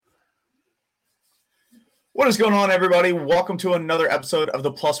What is going on, everybody? Welcome to another episode of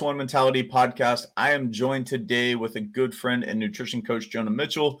the Plus One Mentality Podcast. I am joined today with a good friend and nutrition coach, Jonah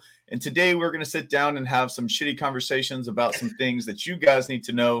Mitchell. And today we're going to sit down and have some shitty conversations about some things that you guys need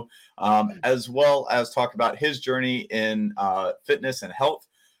to know, as well as talk about his journey in fitness and health.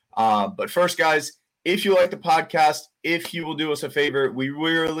 But first, guys, if you like the podcast, if you will do us a favor, we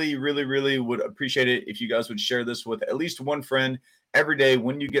really would appreciate it if you guys would share this with at least one friend every day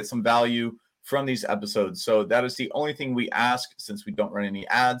when you get some value from these episodes. So that is the only thing we ask, since we don't run any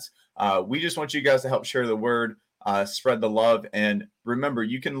ads. We just want you guys to help share the word, spread the love. And remember,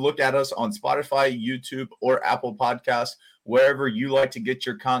 you can look at us on Spotify, YouTube, or Apple Podcasts, wherever you like to get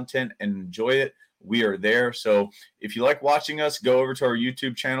your content and enjoy it. We are there. So if you like watching us, go over to our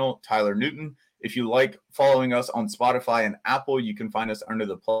YouTube channel, Tyler Newton. If you like following us on Spotify and Apple, you can find us under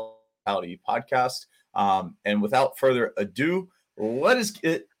the Mentality Podcast. And without further ado, let us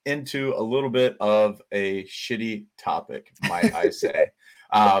get into a little bit of a shitty topic, might I say.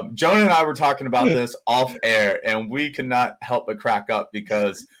 Jonah and I were talking about this off air, and we could not help but crack up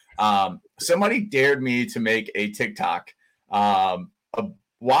because somebody dared me to make a TikTok while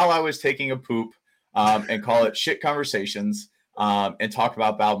I was taking a poop and call it Shit Conversations and talk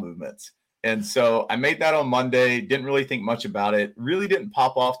about bowel movements. And so I made that on Monday, didn't really think much about it, really didn't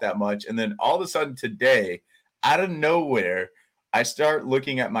pop off that much. And then all of a sudden today, out of nowhere, I start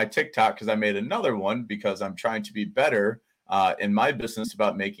looking at my TikTok because I made another one because I'm trying to be better in my business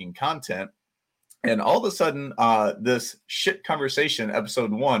about making content. And all of a sudden, this Shit Conversation,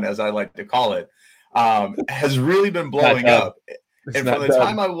 episode 1, as I like to call it, has really been blowing up. And from the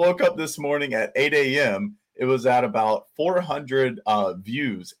time I woke up this morning at 8 a.m., it was at about 400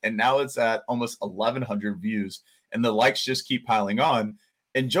 views. And now it's at almost 1,100 views. And the likes just keep piling on.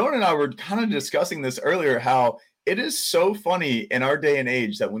 And Jonah and I were kind of discussing this earlier, how it is so funny in our day and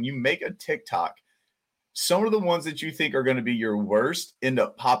age that when you make a TikTok, some of the ones that you think are going to be your worst end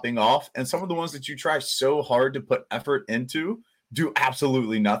up popping off. And some of the ones that you try so hard to put effort into do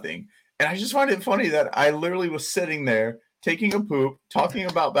absolutely nothing. And I just find it funny that I literally was sitting there taking a poop, talking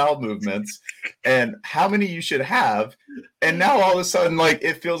about bowel movements and how many you should have. And now all of a sudden, like,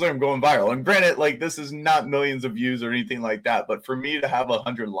 it feels like I'm going viral. And granted, like, this is not millions of views or anything like that. But for me to have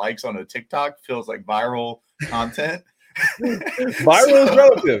 100 likes on a TikTok feels like viral content. Viral is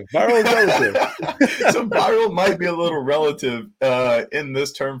relative. So viral might be a little relative in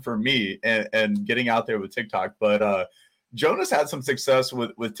this term for me and getting out there with TikTok. But Jonah's had some success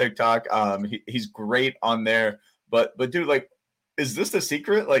with TikTok. He's great on there. But dude, like, is this the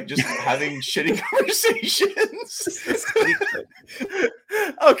secret? Like, just having shitty conversations?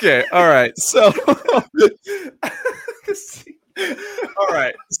 Okay, all right. So, all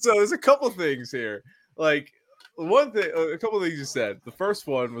right. So there's a couple things here. Like, one thing, a couple of things you said. The first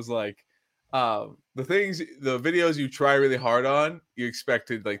one was like, the videos you try really hard on, you expect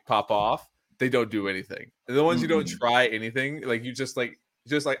to like pop off. They don't do anything. And the ones you don't try anything, like you just like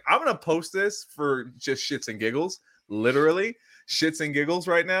I'm gonna post this for just shits and giggles, literally shits and giggles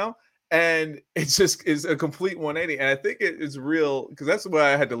right now, and it just is a complete 180. And I think it is real, because that's what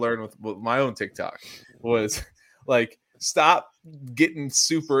I had to learn with my own TikTok was like, stop getting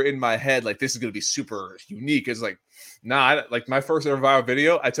super in my head like this is gonna be super unique. It's like, nah, like my first ever viral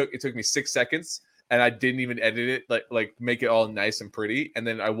video, it took me 6 seconds, and I didn't even edit it, like make it all nice and pretty. And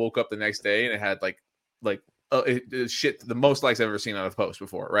then I woke up the next day and it had like shit, the most likes I've ever seen on a post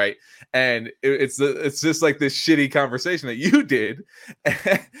before, right? And it's just like this shitty conversation that you did,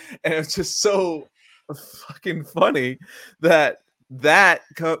 and it's just so fucking funny that kind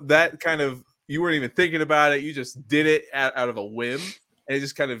of, you weren't even thinking about it, you just did it out of a whim, and it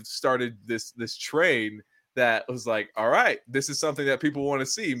just kind of started this train that was like, all right, this is something that people want to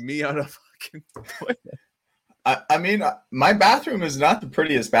see, me on a fucking toilet. I mean, my bathroom is not the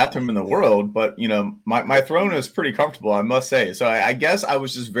prettiest bathroom in the world, but, you know, my throne is pretty comfortable, I must say. So I guess I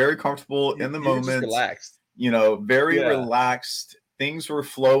was just very comfortable in the moment. Just relaxed. You know, very relaxed. Things were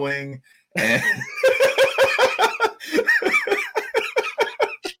flowing. And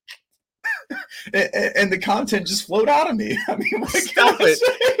and the content just flowed out of me. I mean, what Stop it.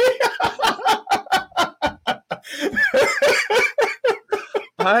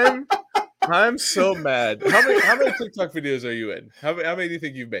 I'm so mad. How many TikTok videos are you in? How many do you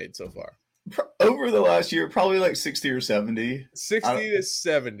think you've made so far? Over the last year, probably like 60 or 70. 60 to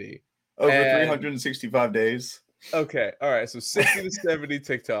 70. Over 365 days. Okay. All right. So 60 to 70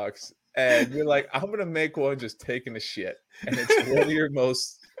 TikToks. And you're like, I'm going to make one just taking a shit. And it's one of your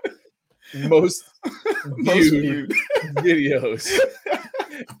most viewed videos.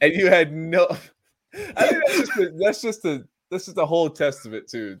 And you had no... I think that's just this is the whole testament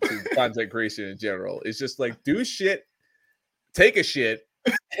to content creation in general. It's just like do shit, take a shit,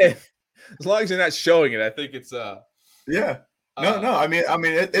 and as long as you're not showing it, I think it's yeah. No. I mean,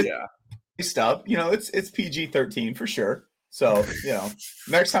 it's yeah. stuff. It's PG-13 for sure. So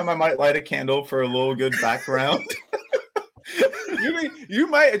next time I might light a candle for a little good background. You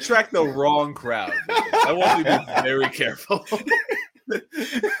might attract the wrong crowd. I want you to be very careful.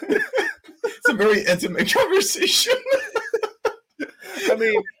 It's a very intimate conversation. I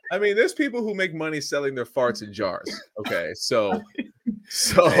mean, there's people who make money selling their farts in jars. Okay, so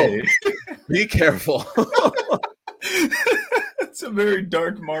Hey. Be careful. It's a very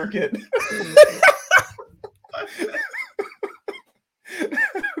dark market.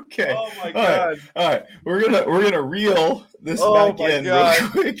 Okay. Oh my god. All right. We're gonna reel this back in real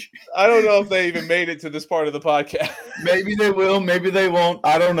quick. I don't know if they even made it to this part of the podcast. Maybe they will, maybe they won't.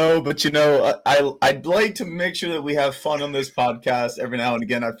 I don't know, but I'd like to make sure that we have fun on this podcast every now and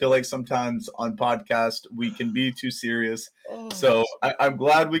again. I feel like sometimes on podcast we can be too serious. So I'm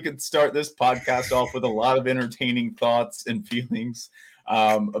glad we could start this podcast off with a lot of entertaining thoughts and feelings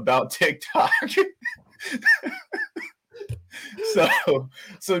about TikTok.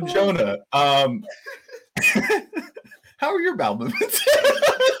 So Jonah, how are your bowel movements?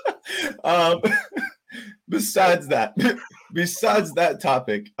 Besides that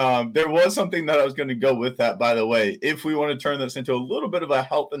topic, there was something that I was going to go with that, by the way. If we want to turn this into a little bit of a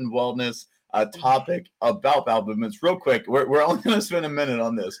health and wellness topic about bowel movements, real quick, we're only going to spend a minute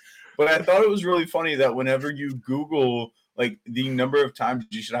on this, but I thought it was really funny that whenever you Google like the number of times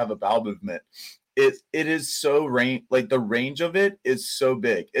you should have a bowel movement, it is so like the range of it is so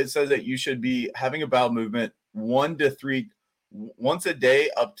big. It says that you should be having a bowel movement 1 to 3 once a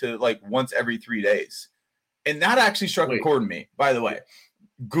day up to like once every 3 days. And that actually struck a chord in me, by the way.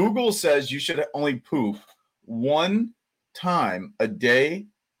 Google says you should only poop 1 time a day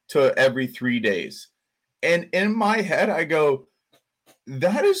to every 3 days. And in my head, I go,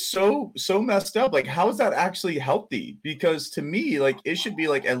 that is so messed up. Like, how is that actually healthy? Because to me, like, it should be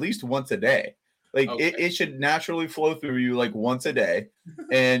like at least once a day. Like it should naturally flow through you like once a day,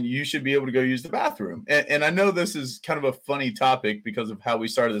 and you should be able to go use the bathroom. And I know this is kind of a funny topic because of how we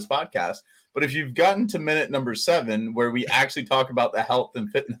started this podcast, but if you've gotten to minute number 7, where we actually talk about the health and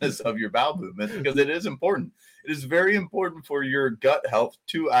fitness of your bowel movement, because it is important. It is very important for your gut health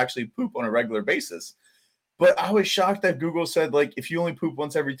to actually poop on a regular basis. But I was shocked that Google said, like, if you only poop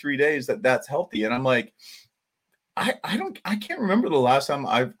once every 3 days, that's healthy. And I'm like, I can't remember the last time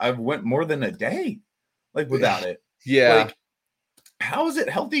I've went more than a day like without it. Yeah. Like, how is it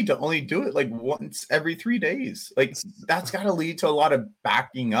healthy to only do it like once every 3 days? Like, that's got to lead to a lot of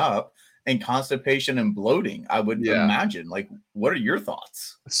backing up and constipation and bloating, I would imagine. Like, what are your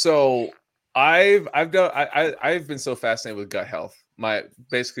thoughts? So I've been so fascinated with gut health.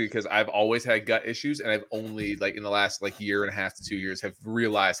 Basically because I've always had gut issues, and I've only like in the last like year and a half to 2 years have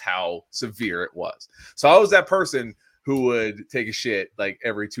realized how severe it was. So I was that person who would take a shit like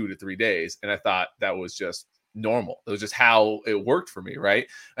every 2 to 3 days, and I thought that was just normal. It was just how it worked for me, right?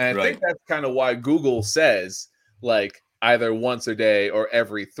 And I think that's kind of why Google says like either once a day or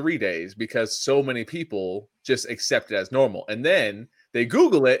every 3 days, because so many people just accept it as normal. And then they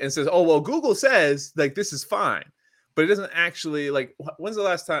Google it and says, oh, well, Google says like this is fine. But it doesn't actually, like, when's the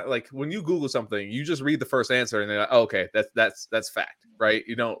last time, like, when you Google something, you just read the first answer and they're like, oh, okay, that's fact, right?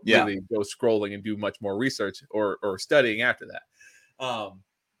 You don't really go scrolling and do much more research or studying after that.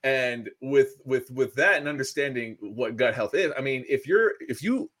 And with that and understanding what gut health is, I mean, if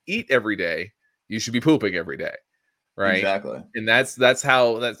you eat every day, you should be pooping every day, right? Exactly. And that's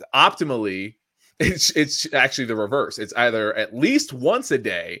optimally, it's actually the reverse. It's either at least once a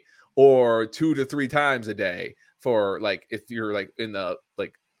day or 2 to 3 times a day. For like if you're like in the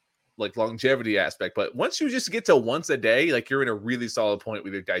like longevity aspect, but once you just get to once a day, like you're in a really solid point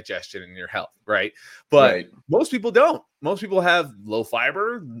with your digestion and your health, right? But most people don't. Most people have low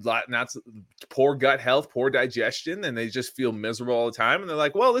fiber, not poor gut health, poor digestion, and they just feel miserable all the time. And they're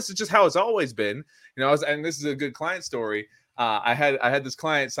like, well, this is just how it's always been, you know. And this is a good client story. I had this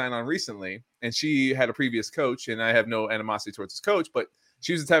client sign on recently, and she had a previous coach, and I have no animosity towards this coach, but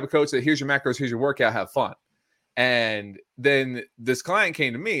she was the type of coach that here's your macros, here's your workout, have fun. And then this client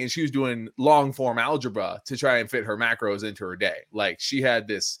came to me and she was doing long form algebra to try and fit her macros into her day. Like she had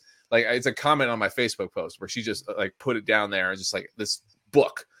this, like, it's a comment on my Facebook post where she just like put it down there and just like this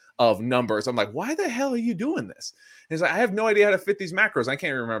book of numbers. I'm like, why the hell are you doing this? And it's like, I have no idea how to fit these macros. I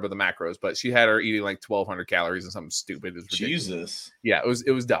can't remember the macros, but she had her eating like 1,200 calories and something stupid. It was ridiculous. Jesus. Yeah,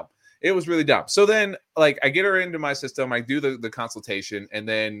 it was dumb. It was really dumb. So then, like, I get her into my system. I do the consultation, and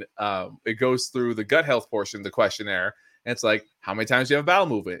then it goes through the gut health portion, the questionnaire, And it's like, how many times do you have a bowel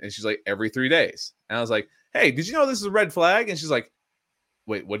movement? And she's like, every 3 days. And I was like, hey, did you know this is a red flag? And she's like,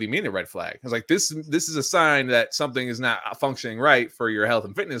 wait, what do you mean a red flag? I was like, this is a sign that something is not functioning right for your health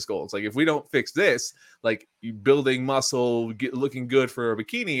and fitness goals. Like, if we don't fix this, like, you building muscle, looking good for a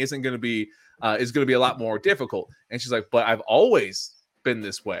bikini isn't going to be is going to be a lot more difficult. And she's like, but I've always been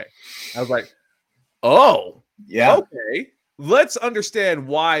this way. I was like, oh, yeah, okay. Let's understand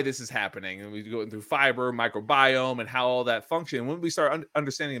why this is happening. And we go through fiber, microbiome, and how all that functions. When we start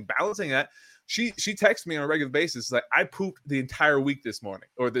understanding and balancing that, she texts me on a regular basis like, I pooped the entire week this morning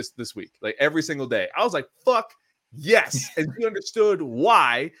or this week, like every single day. I was like, fuck yes. And she understood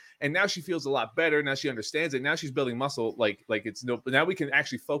why, and now she feels a lot better. Now she understands it. Now she's building muscle. Like it's no. Now we can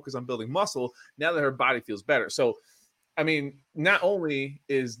actually focus on building muscle now that her body feels better. So, I mean, not only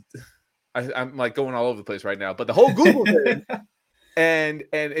is I'm like going all over the place right now, but the whole Google thing. And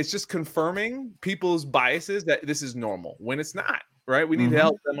it's just confirming people's biases that this is normal when it's not, right? We need to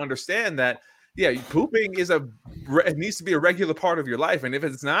help them understand that, yeah, pooping it needs to be a regular part of your life. And if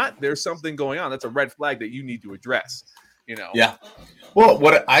it's not, there's something going on. That's a red flag that you need to address, you know? Yeah. Well,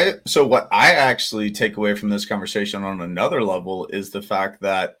 what I actually take away from this conversation on another level is the fact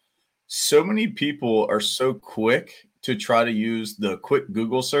that so many people are so quick to try to use the quick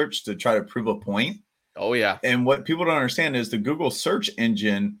Google search to try to prove a point. Oh, yeah. And what people don't understand is the Google search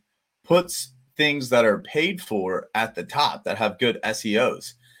engine puts things that are paid for at the top that have good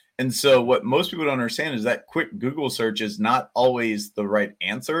SEOs. And so what most people don't understand is that quick Google search is not always the right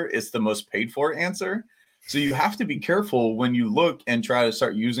answer. It's the most paid for answer. So you have to be careful when you look and try to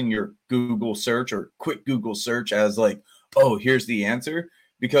start using your Google search or quick Google search as like, oh, here's the answer.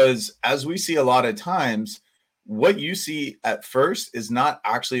 Because as we see a lot of times, what you see at first is not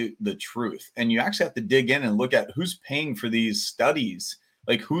actually the truth. And you actually have to dig in and look at who's paying for these studies,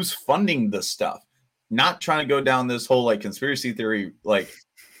 like who's funding this stuff, not trying to go down this whole like conspiracy theory, like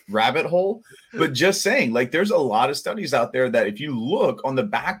rabbit hole, but just saying like, there's a lot of studies out there that if you look on the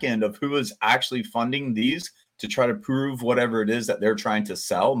back end of who is actually funding these to try to prove whatever it is that they're trying to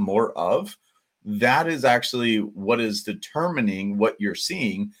sell more of, that is actually what is determining what you're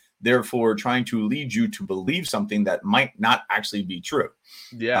seeing, therefore trying to lead you to believe something that might not actually be true.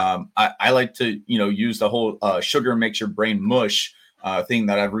 Yeah. I like to, use the whole sugar makes your brain mush thing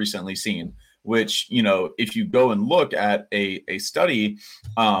that I've recently seen, which, if you go and look at a study,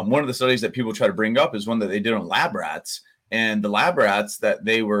 one of the studies that people try to bring up is one that they did on lab rats, and the lab rats that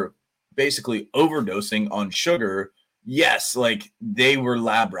they were basically overdosing on sugar. Yes, like they were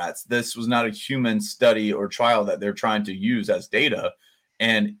lab rats. This was not a human study or trial that they're trying to use as data.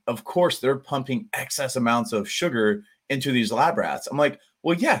 And of course, they're pumping excess amounts of sugar into these lab rats. I'm like,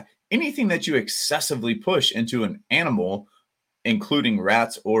 well, yeah, anything that you excessively push into an animal, including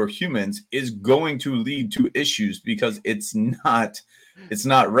rats or humans, is going to lead to issues because it's not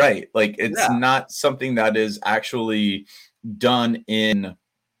right. Like it's not something that is actually done in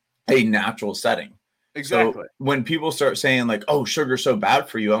a natural setting. Exactly. So when people start saying like, oh, sugar's so bad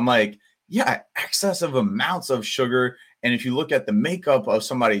for you, I'm like, yeah, excessive amounts of sugar. And if you look at the makeup of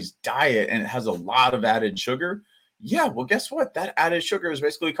somebody's diet and it has a lot of added sugar, yeah, well, guess what? That added sugar is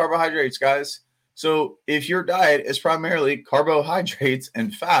basically carbohydrates, guys. So if your diet is primarily carbohydrates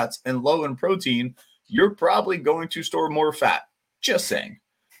and fats and low in protein, you're probably going to store more fat. Just saying.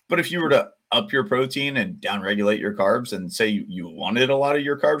 But if you were to up your protein and downregulate your carbs and say you wanted a lot of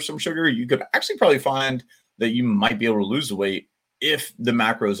your carbs from sugar, you could actually probably find that you might be able to lose weight if the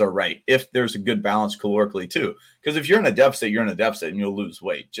macros are right, if there's a good balance calorically too. Because if you're in a deficit, you're in a deficit and you'll lose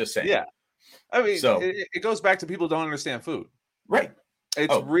weight. Just saying. Yeah. I mean, so it goes back to people don't understand food. Right.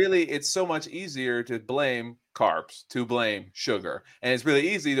 It's so much easier to blame carbs, to blame sugar. And it's really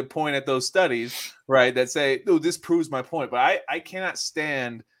easy to point at those studies, right, that say, oh, this proves my point. But I cannot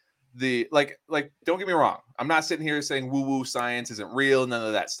stand the like don't get me wrong, I'm not sitting here saying woo science isn't real, none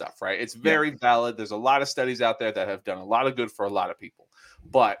of that stuff, right? It's very valid. There's a lot of studies out there that have done a lot of good for a lot of people,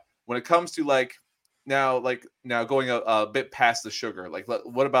 but when it comes to now going a bit past the sugar, like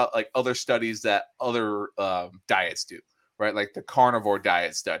what about like other studies that other diets do, right? Like the carnivore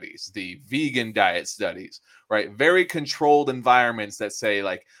diet studies, the vegan diet studies, right? Very controlled environments that say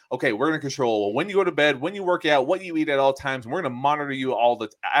like, okay, we're going to control when you go to bed, when you work out, what you eat at all times. And we're going to monitor you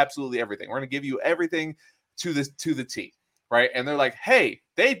absolutely everything. We're going to give you everything to the T, right? And they're like, hey,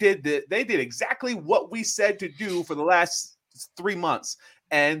 they did exactly what we said to do for the last 3 months.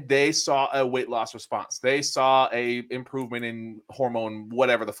 And they saw a weight loss response. They saw a improvement in hormone,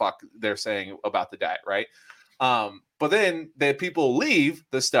 whatever the fuck they're saying about the diet, right? But then the people leave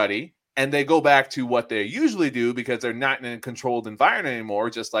the study and they go back to what they usually do because they're not in a controlled environment anymore,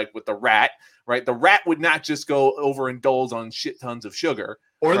 just like with the rat, right? The rat would not just go overindulge on shit tons of sugar.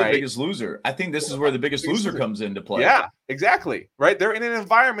 Or right? The Biggest Loser. I think this is where The Biggest Loser comes into play. Yeah, exactly. Right. They're in an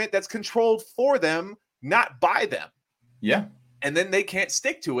environment that's controlled for them, not by them. Yeah. And then they can't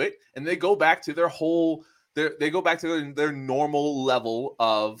stick to it. And they go back to they go back to their normal level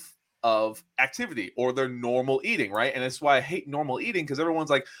of activity or their normal eating. Right. And that's why I hate normal eating, because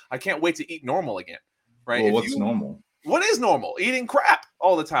everyone's like, I can't wait to eat normal again. Right. Well, what's normal? What is normal? Eating crap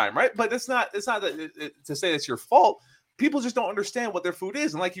all the time. Right. But it's not to say that's your fault. People just don't understand what their food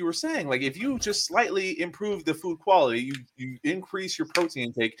is. And like you were saying, like if you just slightly improve the food quality, you increase your protein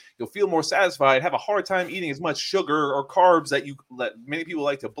intake, you'll feel more satisfied, have a hard time eating as much sugar or carbs that many people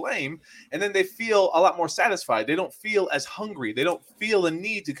like to blame. And then they feel a lot more satisfied. They don't feel as hungry. They don't feel the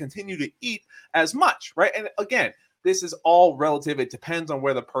need to continue to eat as much, right? And again, this is all relative. It depends on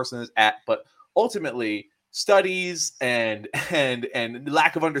where the person is at. But ultimately, studies and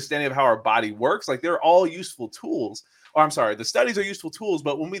lack of understanding of how our body works, like they're all useful tools. Or I'm sorry, the studies are useful tools,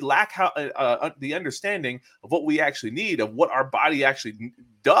 but when we lack the understanding of what we actually need, of what our body actually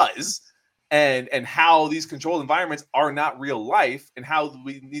does, and how these controlled environments are not real life, and how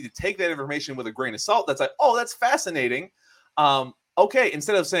we need to take that information with a grain of salt, that's like, oh, that's fascinating. Okay,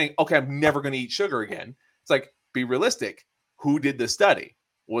 instead of saying, okay, I'm never going to eat sugar again, it's like, be realistic. Who did the study?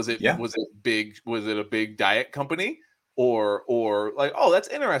 Was it a big diet company? Or like, oh, that's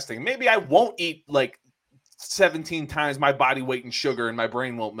interesting. Maybe I won't eat like 17 times my body weight in sugar and my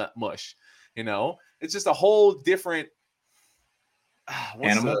brain won't mush. It's just a whole different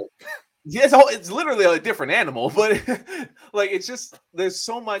animal. It's literally a different animal, but like, it's just, there's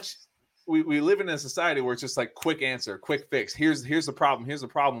so much. We live in a society where it's just like quick answer, quick fix. Here's the problem. Here's the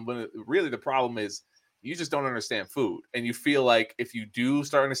problem. But really the problem is you just don't understand food. And you feel like if you do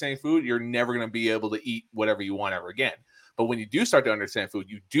start understanding food, you're never going to be able to eat whatever you want ever again. But when you do start to understand food,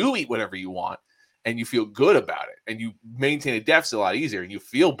 you do eat whatever you want. And you feel good about it, and you maintain a deficit a lot easier, and you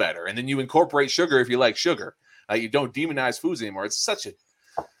feel better. And then you incorporate sugar if you like sugar. You don't demonize foods anymore. It's such a,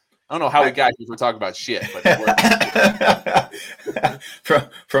 I don't know how we got here for talking about shit, but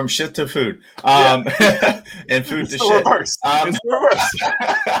from shit to food, and food it's to the shit. Reverse. It's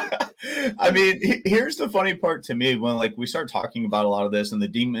the reverse. I mean, here's the funny part to me when like we start talking about a lot of this and the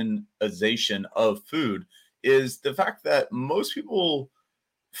demonization of food is the fact that most people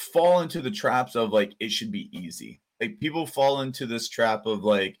fall into the traps of like it should be easy. Like people fall into this trap of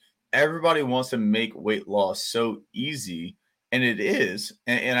like everybody wants to make weight loss so easy, and it is.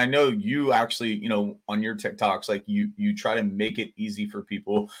 And I know you actually, on your TikToks, like you try to make it easy for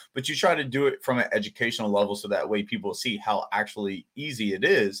people, but you try to do it from an educational level so that way people see how actually easy it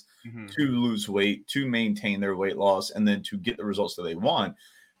is to lose weight, to maintain their weight loss, and then to get the results that they want.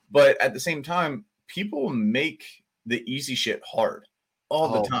 But at the same time, people make the easy shit hard all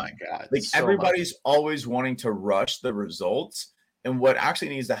the time. God, like so everybody's always wanting to rush the results. And what actually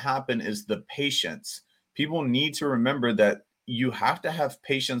needs to happen is the patience. People need to remember that you have to have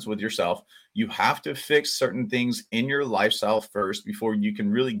patience with yourself. You have to fix certain things in your lifestyle first before you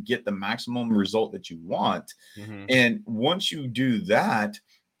can really get the maximum result that you want. And once you do that,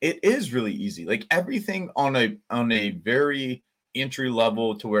 it is really easy. Like everything on a very entry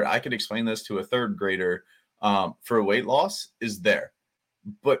level to where I could explain this to a third grader for weight loss is there.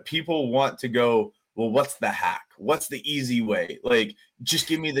 But people want to go, well, what's the hack? What's the easy way? Like, just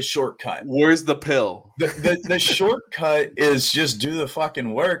give me the shortcut. Where's the pill? The shortcut is just do the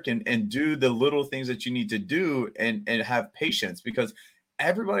fucking work and do the little things that you need to do and have patience, because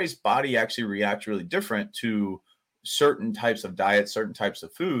everybody's body actually reacts really different to certain types of diets, certain types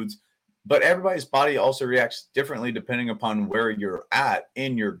of foods. But everybody's body also reacts differently depending upon where you're at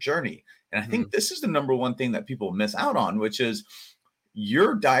in your journey. And I think this is the number one thing that people miss out on, which is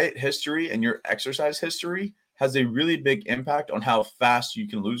your diet history and your exercise history has a really big impact on how fast you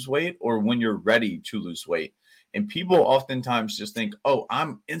can lose weight or when you're ready to lose weight. And people oftentimes just think, oh,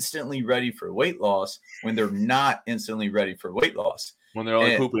 I'm instantly ready for weight loss, when they're not instantly ready for weight loss. When they're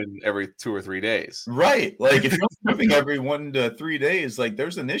only pooping every 2 or 3 days. Right. Like if you're pooping every 1 to 3 days, like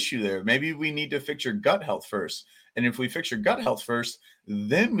there's an issue there. Maybe we need to fix your gut health first. And if we fix your gut health first,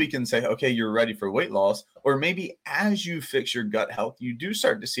 then we can say, okay, you're ready for weight loss. Or maybe as you fix your gut health, you do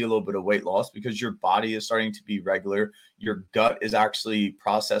start to see a little bit of weight loss because your body is starting to be regular. Your gut is actually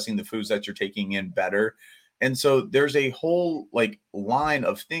processing the foods that you're taking in better. And so there's a whole like line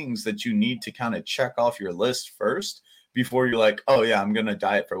of things that you need to kind of check off your list first before you're like, oh yeah, I'm going to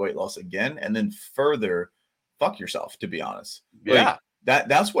diet for weight loss again. And then further fuck yourself, to be honest. Yeah. Like,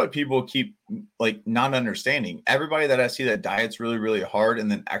 That's what people keep like not understanding. Everybody that I see that diets really, really hard and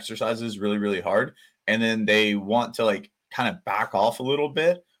then exercises really, really hard, and then they want to like kind of back off a little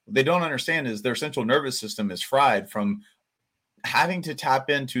bit. What they don't understand is their central nervous system is fried from having to tap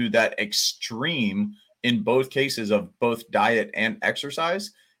into that extreme in both cases of both diet and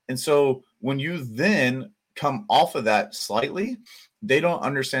exercise. And so when you then come off of that slightly, they don't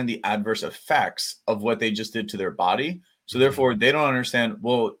understand the adverse effects of what they just did to their body. So therefore they don't understand,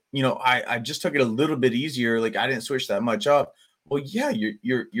 well, I just took it a little bit easier. Like I didn't switch that much up. Well, yeah,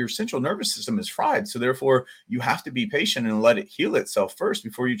 your central nervous system is fried. So therefore you have to be patient and let it heal itself first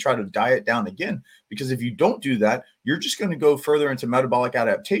before you try to diet down again. Because if you don't do that, you're just going to go further into metabolic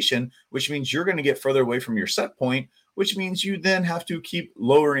adaptation, which means you're going to get further away from your set point, which means you then have to keep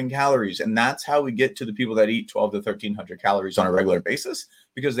lowering calories. And that's how we get to the people that eat 12 to 1300 calories on a regular basis,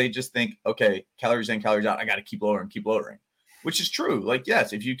 because they just think, okay, calories in, calories out, I got to keep lowering, which is true. Like,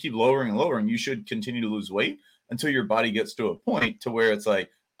 yes, if you keep lowering and lowering, you should continue to lose weight until your body gets to a point to where it's like,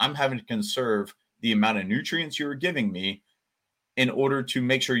 I'm having to conserve the amount of nutrients you're giving me in order to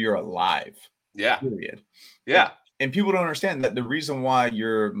make sure you're alive. Yeah. Period. Yeah. And people don't understand that the reason why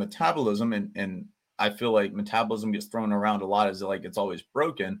your metabolism, and I feel like metabolism gets thrown around a lot is like it's always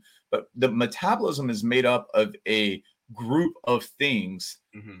broken, but the metabolism is made up of a group of things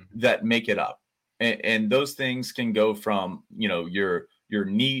that make it up. And those things can go from, your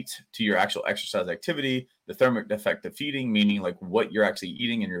NEAT to your actual exercise activity, the thermic effect of feeding, meaning like what you're actually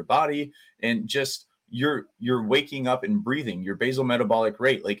eating in your body, and just you're waking up and breathing, your basal metabolic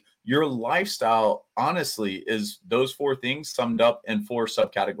rate. Like your lifestyle, honestly, is those 4 things summed up in 4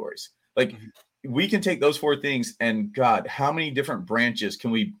 subcategories. Like we can take those 4 things and God, how many different branches can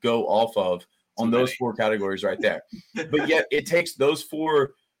we go off of on those 4 categories right there? But yet it takes those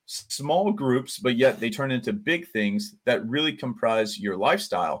 4 small groups, but yet they turn into big things that really comprise your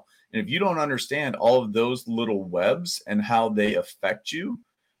lifestyle. And if you don't understand all of those little webs and how they affect you,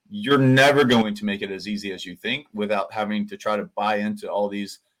 you're never going to make it as easy as you think without having to try to buy into all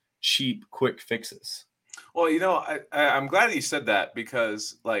these cheap, quick fixes. Well, I'm glad you said that,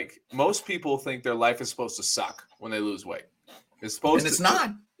 because like most people think their life is supposed to suck when they lose weight. It's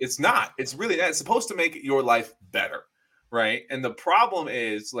not. It's not. It's really not. It's supposed to make your life better. Right. And the problem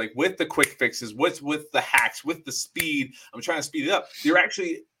is, like, with the quick fixes, with the hacks, with the speed, I'm trying to speed it up. You're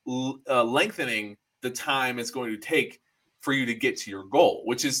actually lengthening the time it's going to take for you to get to your goal,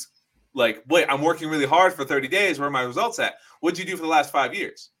 which is like, wait, I'm working really hard for 30 days. Where are my results at? What'd you do for the last 5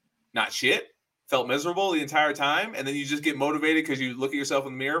 years? Not shit. Felt miserable the entire time. And then you just get motivated because you look at yourself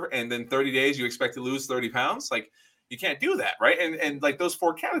in the mirror, and then 30 days you expect to lose 30 pounds. Like, you can't do that. Right. And like those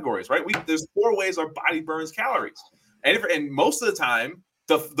 4 categories, right? There's 4 ways our body burns calories. And most of the time,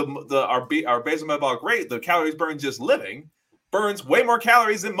 our basal metabolic rate, the calories burned just living, burns way more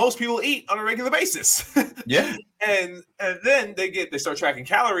calories than most people eat on a regular basis. Yeah. And then they start tracking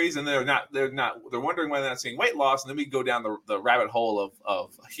calories, and they're wondering why they're not seeing weight loss. And then we go down the rabbit hole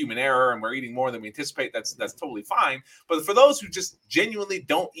of human error, and we're eating more than we anticipate. That's totally fine. But for those who just genuinely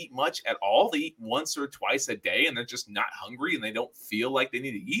don't eat much at all, they eat once or twice a day, and they're just not hungry, and they don't feel like they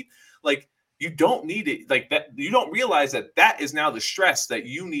need to eat. Like, you don't need it like that. You don't realize that is now the stress that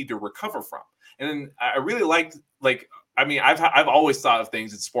you need to recover from. And I really I've always thought of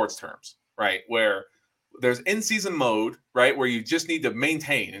things in sports terms, right? Where there's in-season mode, right? Where you just need to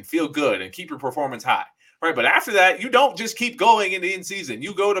maintain and feel good and keep your performance high, right? But after that, you don't just keep going into in-season.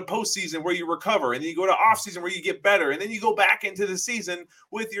 You go to postseason where you recover, and then you go to off-season where you get better, and then you go back into the season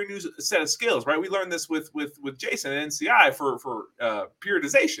with your new set of skills, right? We learned this with Jason at NCI for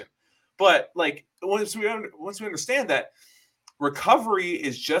periodization. But like once we understand that recovery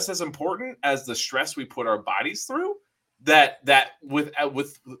is just as important as the stress we put our bodies through, that with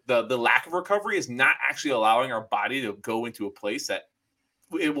the lack of recovery is not actually allowing our body to go into a place that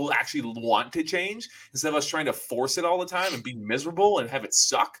it will actually want to change, instead of us trying to force it all the time and be miserable and have it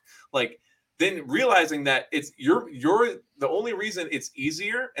suck. Like, then realizing that it's you're the only reason it's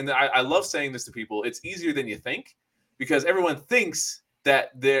easier. And I love saying this to people. It's easier than you think, because everyone thinks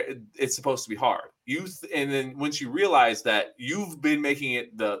that it's supposed to be hard. And then once you realize that you've been making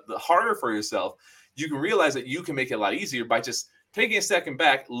it the harder for yourself, you can realize that you can make it a lot easier by just taking a second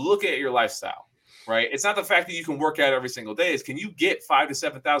back, look at your lifestyle, right? It's not the fact that you can work out every single day. It's, can you get 5,000 to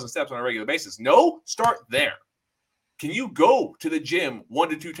 7,000 steps on a regular basis? No, start there. Can you go to the gym 1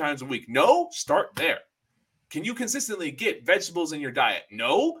 to 2 times a week? No, start there. Can you consistently get vegetables in your diet?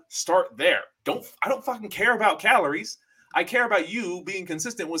 No, start there. I don't fucking care about calories. I care about you being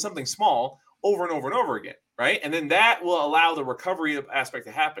consistent with something small over and over and over again, right? And then that will allow the recovery aspect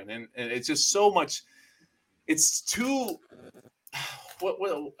to happen. And it's just so much, it's too,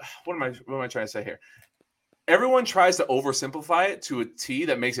 what am I trying to say here? Everyone tries to oversimplify it to a T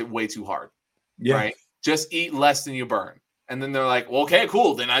that makes it way too hard. Yeah. Right? Just eat less than you burn. And then they're like, well, okay,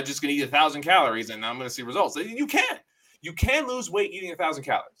 cool. Then I'm just going to eat 1,000 calories and I'm going to see results. You can lose weight eating 1,000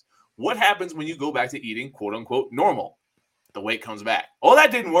 calories. What happens when you go back to eating quote unquote normal? The weight comes back. Oh,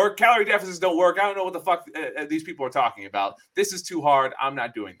 that didn't work. Calorie deficits don't work. I don't know what the fuck these people are talking about. This is too hard. I'm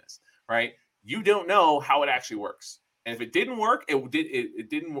not doing this. Right? You don't know how it actually works. And if it didn't work, it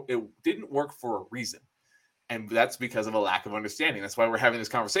didn't work for a reason. And that's because of a lack of understanding. That's why we're having this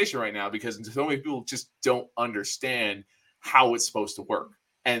conversation right now, because so many people just don't understand how it's supposed to work.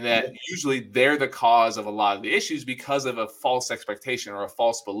 And that usually they're the cause of a lot of the issues because of a false expectation or a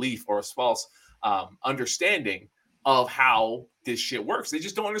false belief or a false understanding of how this shit works. They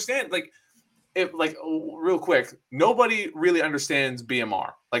just don't understand. Real quick, nobody really understands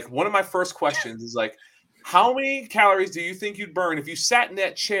BMR. Like, one of my first questions is like, how many calories do you think you'd burn if you sat in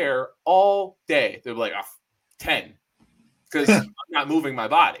that chair all day? They're like, 10, because I'm not moving my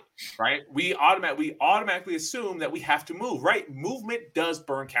body, right? We automatically assume that we have to move, right? Movement does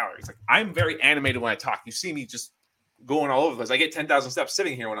burn calories. Like, I'm very animated when I talk. You see me just going all over the place. I get 10,000 steps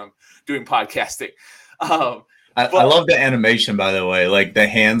sitting here when I'm doing podcasting. I love the animation, by the way, like the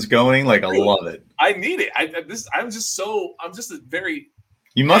hands going, like I love it. I need it. I'm just a very.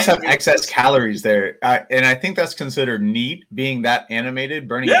 You must have excess calories there. And I think that's considered neat, being that animated,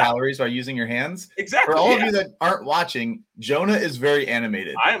 burning calories by using your hands. Exactly. For all of you that aren't watching, Jonah is very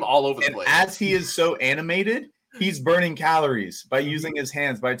animated. I am all over the place. As he is so animated, he's burning calories by using his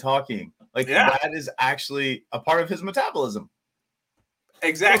hands, by talking. Like, that is actually a part of his metabolism.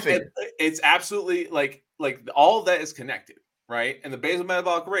 Exactly. It's absolutely like all of that is connected, right? And the basal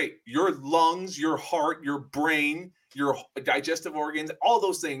metabolic rate, your lungs, your heart, your brain, your digestive organs, all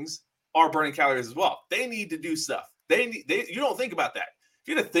those things are burning calories as well. They need to do stuff. You don't think about that. If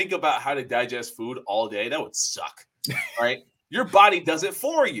you had to think about how to digest food all day, that would suck, right? Your body does it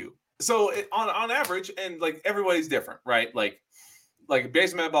for you. So on average, and like everybody's different, right? Like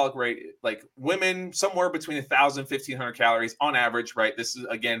basal metabolic rate, like women, somewhere between 1,000, 1,500 calories on average, right? This is,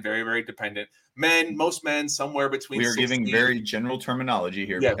 again, very, very dependent. Most men, somewhere between. We are giving very general terminology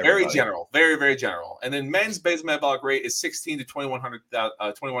here. Yeah, very general, very, very general. And then men's basal metabolic rate is 16 to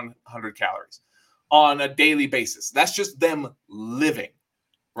 2,100 calories on a daily basis. That's just them living,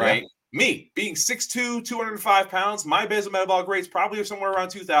 right? Yeah. Me, being 6'2", 205 pounds, my basal metabolic rate is probably somewhere around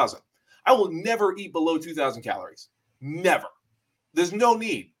 2,000. I will never eat below 2,000 calories. Never. There's no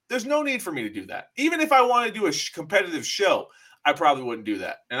need. There's no need for me to do that. Even if I want to do a competitive show, I probably wouldn't do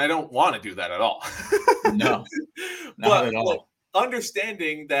that. And I don't want to do that at all. No, not at all.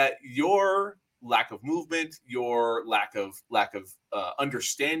 Understanding that your lack of movement, your lack of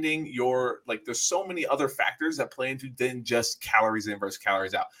understanding, there's so many other factors that play into than just calories in versus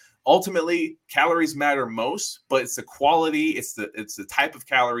calories out. Ultimately, calories matter most, but it's the quality, it's the type of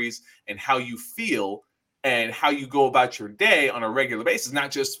calories and how you feel and how you go about your day on a regular basis,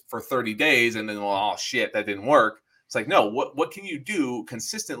 not just for 30 days and then, well, oh shit, that didn't work. It's like, no, what can you do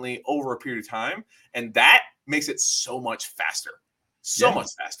consistently over a period of time? And that makes it so much faster, much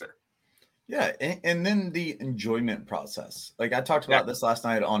faster. Yeah. And then the enjoyment process. Like I talked about this last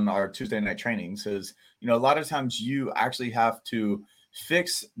night on our Tuesday night trainings is, a lot of times you actually have to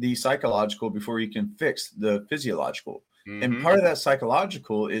fix the psychological before you can fix the physiological. Mm-hmm. And part of that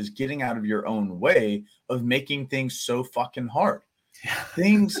psychological is getting out of your own way of making things so fucking hard. Yeah.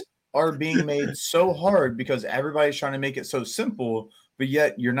 Things are being made so hard because everybody's trying to make it so simple, but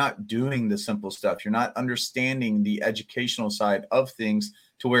yet you're not doing the simple stuff. You're not understanding the educational side of things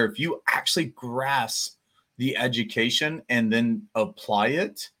to where if you actually grasp the education and then apply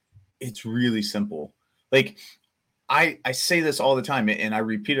it, it's really simple. Like I say this all the time and I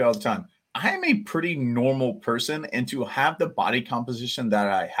repeat it all the time. I am a pretty normal person, and to have the body composition that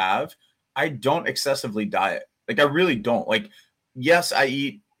I have, I don't excessively diet. Like I really don't. Like, yes, I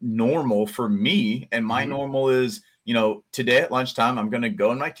eat normal for me, and my normal is, today at lunchtime, I'm going to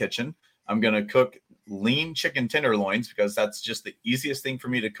go in my kitchen. I'm going to cook lean chicken tenderloins because that's just the easiest thing for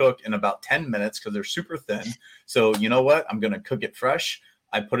me to cook in about 10 minutes because they're super thin. So you know what? I'm going to cook it fresh.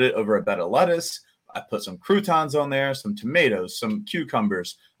 I put it over a bed of lettuce. I put some croutons on there, some tomatoes, some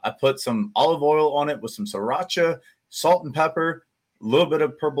cucumbers. I put some olive oil on it with some sriracha, salt and pepper, a little bit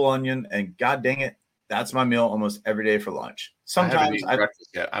of purple onion, and god dang it, that's my meal almost every day for lunch. Sometimes I haven't eaten breakfast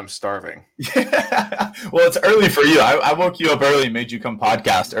yet. I'm starving. Yeah. Well, it's early for you. I woke you up early and made you come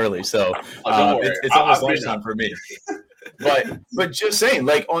podcast early, so it's almost lunchtime for me. But just saying,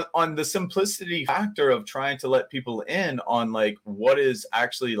 like on the simplicity factor of trying to let people in on like what is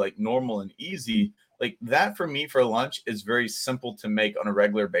actually like normal and easy. Like that for me for lunch is very simple to make on a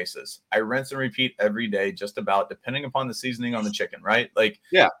regular basis. I rinse and repeat every day, just about, depending upon the seasoning on the chicken, right? Like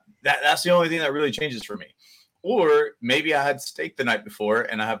Yeah. That's the only thing that really changes for me. Or maybe I had steak the night before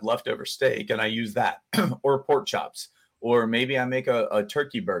and I have leftover steak and I use that, or pork chops, or maybe I make a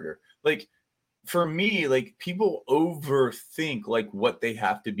turkey burger. Like for me, like people overthink like what they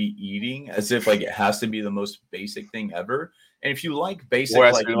have to be eating as if like it has to be the most basic thing ever. And if you like basic Or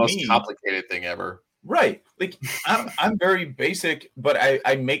that's like the most me, complicated thing ever. right? Like I'm very basic, but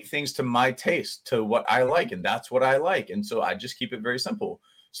I make things to my taste, to what I like, and that's what I like. And so I just keep it very simple.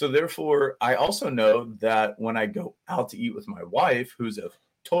 So therefore, I also know that when I go out to eat with my wife, who's a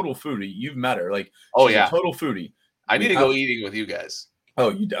total foodie, you've met her, like Oh she's a yeah. total foodie. I We need to have go eating with you guys. Oh,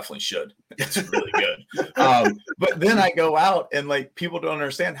 you definitely should. It's really good. But then I go out and like people don't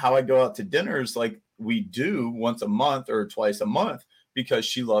understand how I go out to dinners like we do once a month or twice a month because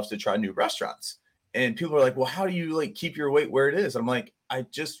she loves to try new restaurants. And people are like, well, how do you like keep your weight where it is? I'm like, I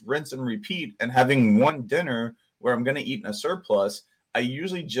just rinse and repeat. And having one dinner where I'm going to eat in a surplus, I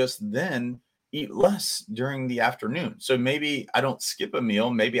usually just then eat less during the afternoon. So maybe I don't skip a meal.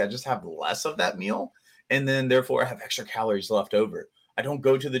 Maybe I just have less of that meal. And then therefore I have extra calories left over. I don't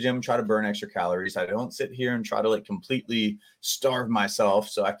go to the gym and try to burn extra calories. I don't sit here and try to like completely starve myself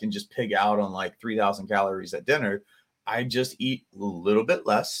so I can just pig out on like 3,000 calories at dinner. I just eat a little bit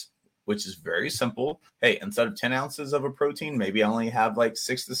less, which is very simple. Hey, instead of 10 ounces of a protein, maybe I only have like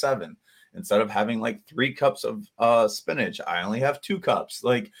 6 to 7. Instead of having like 3 cups of spinach, I only have 2 cups.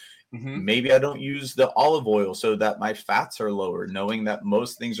 Like maybe I don't use the olive oil so that my fats are lower, knowing that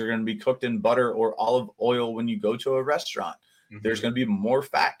most things are going to be cooked in butter or olive oil when you go to a restaurant. There's going to be more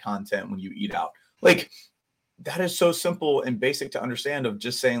fat content when you eat out. Like that is so simple and basic to understand, of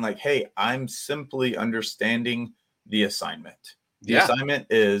just saying like, hey, I'm simply understanding the assignment. The assignment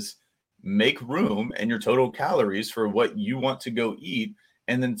is make room in your total calories for what you want to go eat,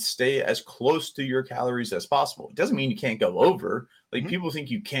 and then stay as close to your calories as possible. It doesn't mean you can't go over. Like people think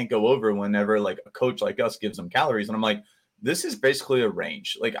you can't go over whenever like a coach like us gives them calories. And I'm like, this is basically a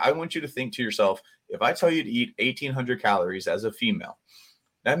range. Like I want you to think to yourself, if I tell you to eat 1,800 calories as a female,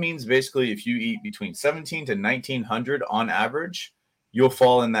 that means basically if you eat between 17 to 1,900 on average, you'll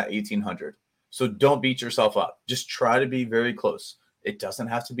fall in that 1,800. So don't beat yourself up. Just try to be very close. It doesn't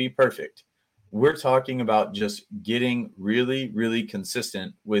have to be perfect. We're talking about just getting really, really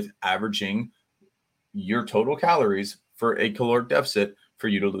consistent with averaging your total calories for a caloric deficit for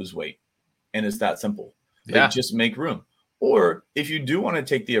you to lose weight. And it's that simple. Like just make room. Or if you do want to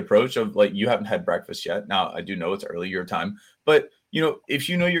take the approach of like you haven't had breakfast yet. Now I do know it's early your time, but you know, if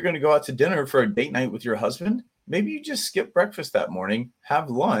you know you're going to go out to dinner for a date night with your husband, maybe you just skip breakfast that morning, have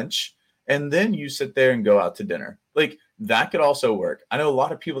lunch, and then you sit there and go out to dinner. Like that could also work. I know a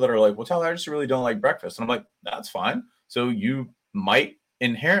lot of people that are like, well, Tyler, I just really don't like breakfast. And I'm like, that's fine. So you might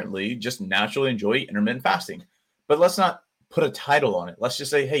inherently just naturally enjoy intermittent fasting, but let's not put a title on it. Let's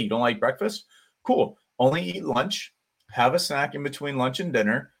just say, hey, you don't like breakfast? Cool. Only eat lunch, have a snack in between lunch and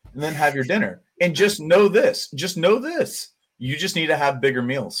dinner, and then have your dinner. And just know this, you just need to have bigger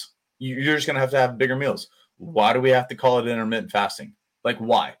meals. You're just going to have bigger meals. Why do we have to call it intermittent fasting? Like,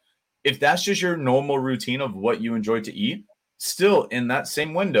 why? If that's just your normal routine of what you enjoy to eat, still in that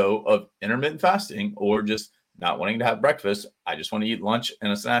same window of intermittent fasting or just not wanting to have breakfast, I just want to eat lunch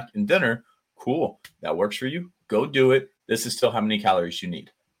and a snack and dinner. Cool. That works for you. Go do it. This is still how many calories you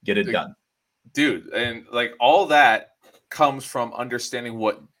need. Get it done. Dude, and like all that comes from understanding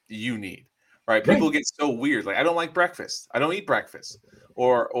what you need, right? People get so weird. Like, I don't like breakfast. I don't eat breakfast.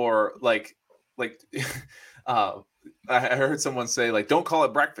 Or like I heard someone say, like, don't call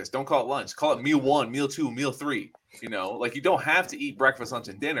it breakfast. Don't call it lunch. Call it meal 1, meal 2, meal 3. You know, like you don't have to eat breakfast, lunch,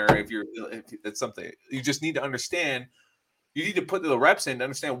 and dinner if it's something. You just need to understand. You need to put the reps in to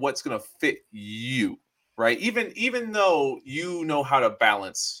understand what's going to fit you, right? Even though you know how to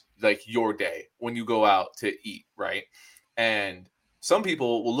balance like your day when you go out to eat, right? And some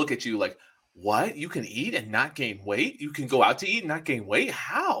people will look at you like, what? You can eat and not gain weight? You can go out to eat and not gain weight?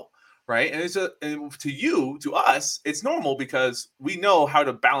 How? Right? And to us, it's normal because we know how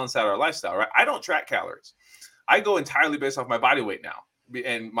to balance out our lifestyle, right? I don't track calories. I go entirely based off my body weight now.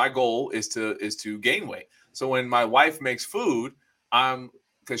 And my goal is to gain weight. So when my wife makes food,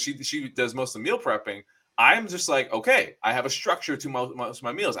 because she does most of the meal prepping, I'm just like, okay, I have a structure to most of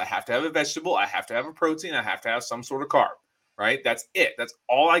my meals. I have to have a vegetable. I have to have a protein. I have to have some sort of carb, right? That's it. That's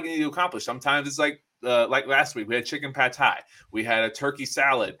all I need to accomplish. Sometimes it's like last week, we had chicken pad thai. We had a turkey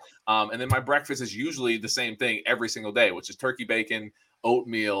salad. And then my breakfast is usually the same thing every single day, which is turkey bacon,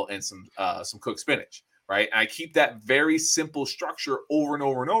 oatmeal, and some cooked spinach, right? And I keep that very simple structure over and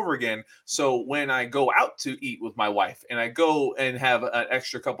over and over again. So when I go out to eat with my wife and I go and have an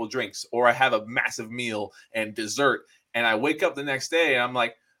extra couple drinks, or I have a massive meal and dessert, and I wake up the next day and I'm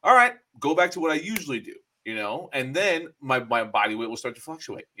like, all right, go back to what I usually do, and then my body weight will start to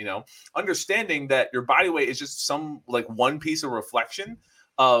fluctuate, understanding that your body weight is just some like one piece of reflection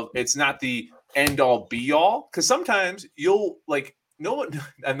of, it's not the end all be all. Because sometimes you'll like, no one,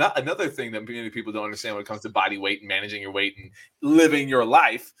 another thing that many people don't understand when it comes to body weight and managing your weight and living your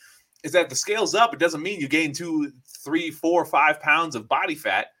life is that the scale's up. It doesn't mean you gain 2, 3, 4, 5 pounds of body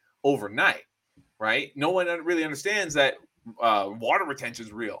fat overnight, right? No one really understands that water retention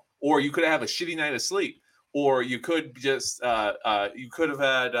is real, or you could have a shitty night of sleep, or you could just you could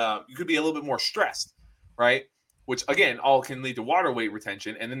be a little bit more stressed, right? Which again, all can lead to water weight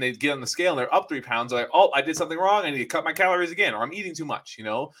retention. And then they get on the scale and they're up 3 pounds. They're like, oh, I did something wrong. I need to cut my calories again, or I'm eating too much,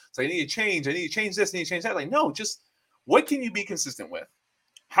 So I need to change. I need to change this. I need to change that. Like, no, just what can you be consistent with?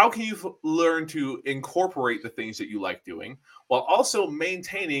 How can you learn to incorporate the things that you like doing while also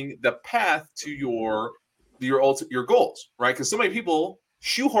maintaining the path to your goals, right? Because so many people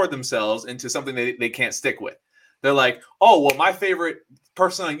shoehorn themselves into something they can't stick with. They're like, oh, well, my favorite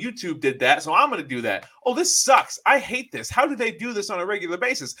person on YouTube did that, so I'm going to do that. Oh, this sucks. I hate this. How do they do this on a regular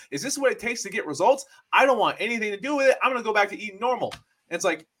basis? Is this what it takes to get results? I don't want anything to do with it. I'm going to go back to eating normal. And it's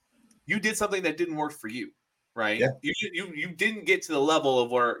like, you did something that didn't work for you, right? Yeah. You didn't get to the level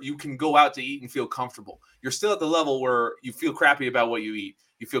of where you can go out to eat and feel comfortable. You're still at the level where you feel crappy about what you eat.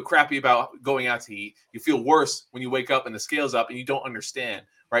 You feel crappy about going out to eat. You feel worse when you wake up and the scale's up and you don't understand,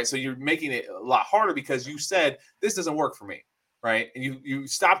 right? So you're making it a lot harder because you said, this doesn't work for me, right? And you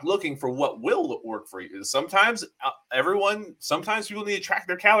stopped looking for what will work for you. Sometimes people need to track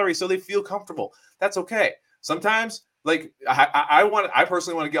their calories so they feel comfortable. That's okay. Sometimes, like I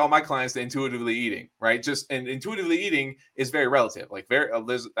personally want to get all my clients to intuitively eating, right? And intuitively eating is very relative. Like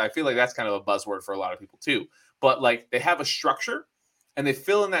I feel like that's kind of a buzzword for a lot of people too. But like they have a structure and they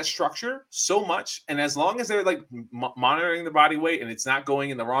fill in that structure so much. And as long as they're like monitoring the body weight and it's not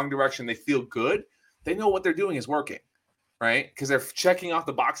going in the wrong direction, they feel good. They know what they're doing is working, right? Because they're checking off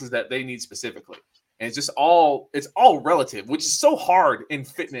the boxes that they need specifically. And it's all relative, which is so hard in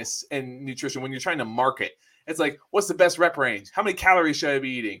fitness and nutrition when you're trying to market. It's like, what's the best rep range? How many calories should I be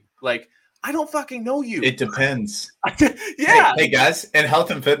eating? Like, I don't fucking know you. It depends. Yeah. Hey, guys, in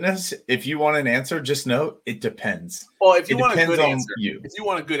health and fitness, if you want an answer, just know it depends. Well, if you want a good answer, if you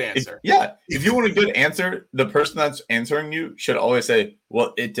want a good answer. If you want a good answer, the person that's answering you should always say,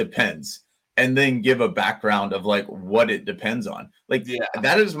 well, it depends. And then give a background of like what it depends on. Like,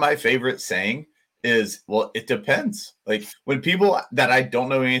 that is my favorite saying is, well, it depends. Like when people that I don't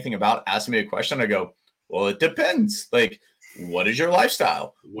know anything about ask me a question, I go, well, it depends. Like, what is your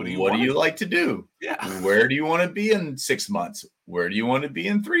lifestyle? What do you like to do? Yeah. Where do you want to be in 6 months? Where do you want to be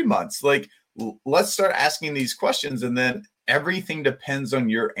in 3 months? Like, let's start asking these questions. And then everything depends on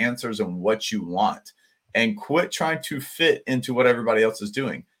your answers and what you want. And quit trying to fit into what everybody else is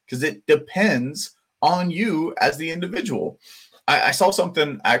doing. Because it depends on you as the individual. I saw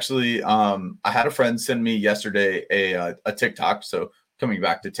something actually. I had a friend send me yesterday a TikTok. So coming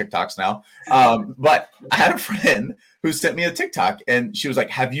back to TikToks now. But I had a friend who sent me a TikTok and she was like,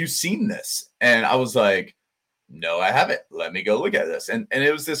 have you seen this? And I was like, no, I haven't. Let me go look at this. And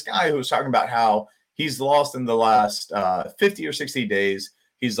it was this guy who was talking about how he's lost in the last 50 or 60 days.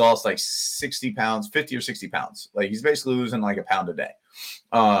 He's lost like 60 pounds, 50 or 60 pounds. Like he's basically losing like a pound a day.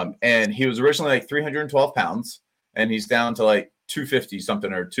 And he was originally like 312 pounds and he's down to like 250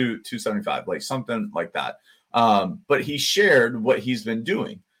 something or 275, like something like that. But he shared what he's been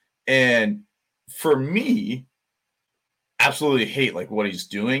doing. And for me, absolutely hate like what he's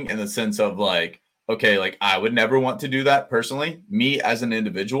doing in the sense of like, okay, like I would never want to do that personally, me as an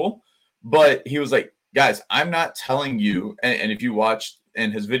individual. But he was like, guys, I'm not telling you. And if you watch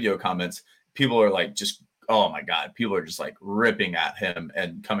in his video comments, people are like, just, oh my God, people are just like ripping at him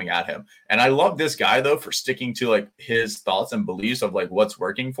and coming at him. And I love this guy though, for sticking to like his thoughts and beliefs of like what's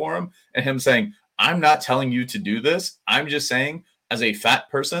working for him and him saying, I'm not telling you to do this. I'm just saying as a fat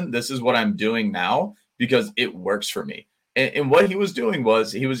person, this is what I'm doing now because it works for me. And what he was doing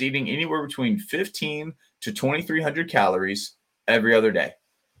was he was eating anywhere between 15 to 2,300 calories every other day.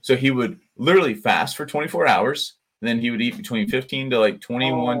 So he would literally fast for 24 hours. And then he would eat between 15 to like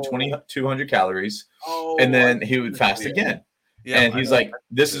 2,200 calories. And then he would fast again. Yeah, and he's like,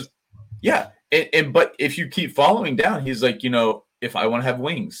 this is, yeah. But if you keep following down, he's like, if I want to have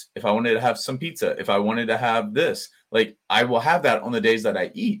wings, if I wanted to have some pizza, if I wanted to have this, like I will have that on the days that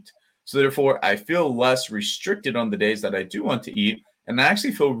I eat. So therefore, I feel less restricted on the days that I do want to eat. And I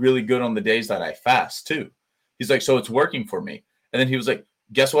actually feel really good on the days that I fast too. He's like, so it's working for me. And then he was like,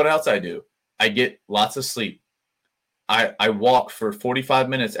 guess what else I do? I get lots of sleep. I walk for 45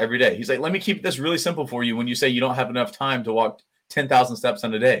 minutes every day. He's like, let me keep this really simple for you when you say you don't have enough time to walk 10,000 steps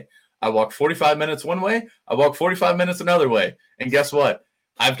in a day. I walk 45 minutes one way. I walk 45 minutes another way. And guess what?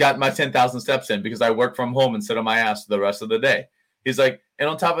 I've got my 10,000 steps in because I work from home and sit on my ass the rest of the day. He's like, and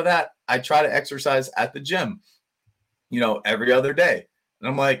on top of that, I try to exercise at the gym, every other day. And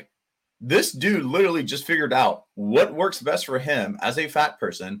I'm like, this dude literally just figured out what works best for him as a fat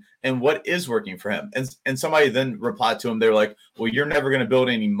person and what is working for him. And somebody then replied to him. They were like, well, you're never going to build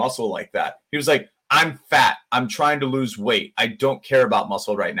any muscle like that. He was like, I'm fat. I'm trying to lose weight. I don't care about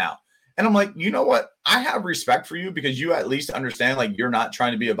muscle right now. And I'm like, you know what? I have respect for you because you at least understand, like, you're not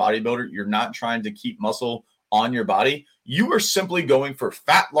trying to be a bodybuilder. You're not trying to keep muscle on your body. You are simply going for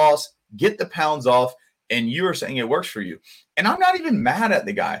fat loss, get the pounds off, and you are saying it works for you. And I'm not even mad at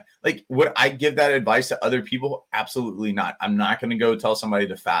the guy. Like, would I give that advice to other people? Absolutely not. I'm not going to go tell somebody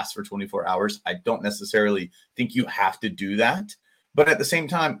to fast for 24 hours. I don't necessarily think you have to do that. But at the same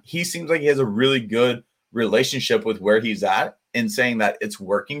time, he seems like he has a really good relationship with where he's at and saying that it's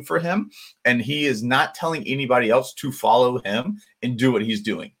working for him. And he is not telling anybody else to follow him and do what he's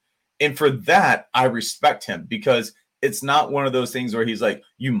doing. And for that, I respect him because it's not one of those things where he's like,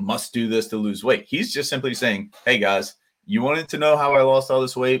 you must do this to lose weight. He's just simply saying, hey, guys, you wanted to know how I lost all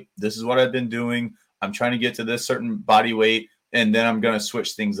this weight. This is what I've been doing. I'm trying to get to this certain body weight, and then I'm going to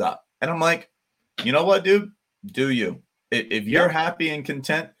switch things up. And I'm like, you know what, dude? Do you? If you're happy and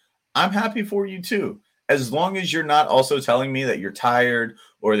content, I'm happy for you too. As long as you're not also telling me that you're tired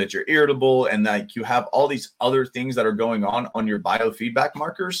or that you're irritable and that you have all these other things that are going on your biofeedback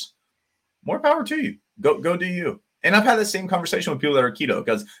markers, more power to you. Go do you. And I've had the same conversation with people that are keto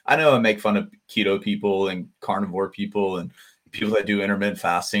because I know I make fun of keto people and carnivore people and people that do intermittent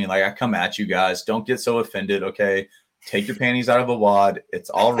fasting. Like, I come at you guys. Don't get so offended, okay? Take your panties out of a wad.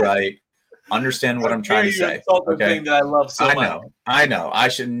 It's all right. Understand what I'm trying to say. Okay? Thing that I love so much. I know. I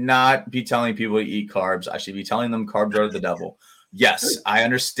should not be telling people to eat carbs. I should be telling them carbs are the devil. Yes, I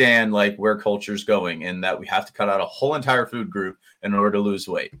understand like where culture's going and that we have to cut out a whole entire food group in order to lose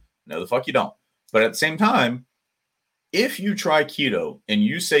weight. No, the fuck you don't. But at the same time, if you try keto and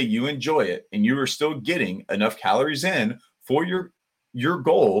you say you enjoy it and you are still getting enough calories in for your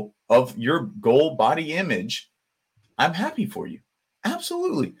goal of your goal body image, I'm happy for you.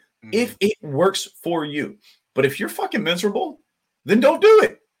 Absolutely. If it works for you. But if you're fucking miserable, then don't do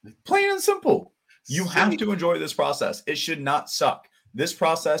it. Plain and simple. You have to enjoy this process. It should not suck. This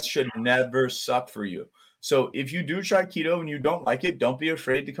process should never suck for you. So if you do try keto and you don't like it, don't be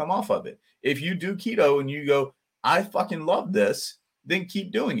afraid to come off of it. If you do keto and you go, I fucking love this, then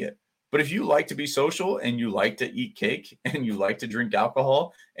keep doing it. But if you like to be social and you like to eat cake and you like to drink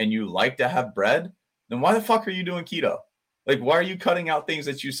alcohol and you like to have bread, then why the fuck are you doing keto? Like, why are you cutting out things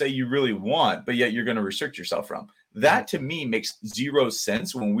that you say you really want, but yet you're going to restrict yourself from? That to me makes zero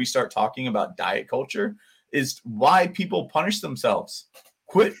sense when we start talking about diet culture, is why people punish themselves.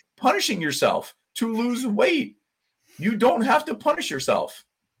 Quit punishing yourself to lose weight. You don't have to punish yourself.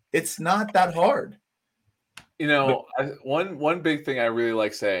 It's not that hard. One big thing I really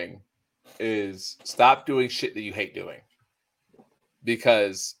like saying is stop doing shit that you hate doing,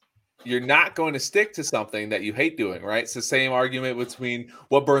 because you're not going to stick to something that you hate doing, right? It's the same argument between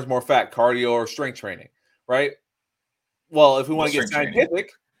what burns more fat, cardio or strength training, right? Well, if we want to get scientific,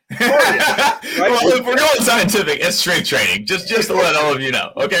 cardio, right? Well, if we're going scientific, it's strength training. Just to let all of you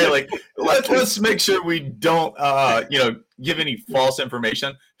know, okay? Like, let's make sure we don't, give any false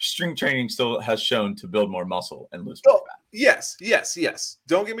information. Strength training still has shown to build more muscle and lose more fat. Yes.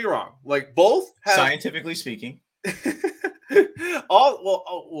 Don't get me wrong. Like, both have, scientifically speaking.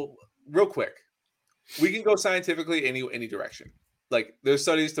 Real quick, we can go scientifically any direction. Like, there's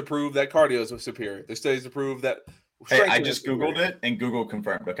studies to prove that cardio is superior. There's studies to prove that. Hey, I just Googled it and Google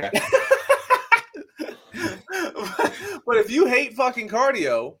confirmed. Okay. But if you hate fucking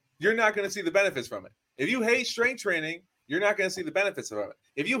cardio, you're not going to see the benefits from it. If you hate strength training, you're not going to see the benefits from it.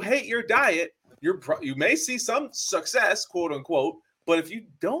 If you hate your diet, you may see some success, quote unquote. But if you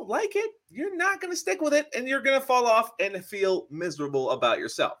don't like it, you're not going to stick with it, and you're going to fall off and feel miserable about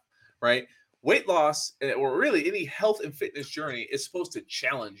yourself, right? Weight loss, or really any health and fitness journey, is supposed to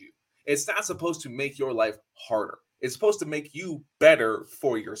challenge you. It's not supposed to make your life harder. It's supposed to make you better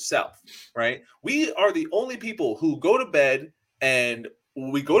for yourself, right? We are the only people who go to bed, and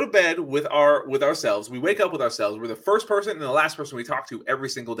we go to bed with ourselves. We wake up with ourselves. We're the first person and the last person we talk to every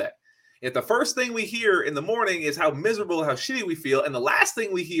single day. If the first thing we hear in the morning is how miserable, how shitty we feel, and the last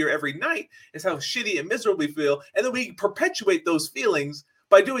thing we hear every night is how shitty and miserable we feel, and then we perpetuate those feelings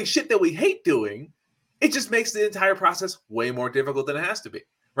by doing shit that we hate doing, it just makes the entire process way more difficult than it has to be,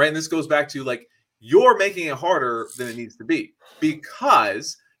 right? And this goes back to like, you're making it harder than it needs to be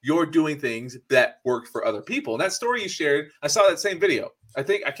because you're doing things that worked for other people. And that story you shared, I saw that same video. I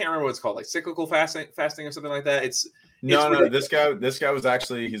can't remember what it's called, like cyclical fasting or something like that. No. This guy was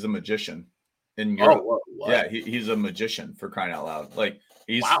actually, he's a magician in Europe. Oh, yeah, he's a magician, for crying out loud. Like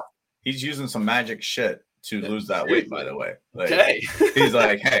he's using some magic shit to lose that weight, by the way. Like, okay. He's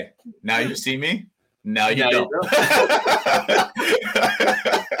like, hey, now you see me, now you don't.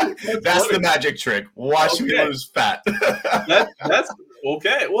 That's the magic trick. Watch me lose fat. That's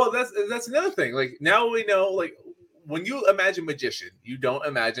okay. Well, that's another thing. Like, now we know, like, when you imagine magician, you don't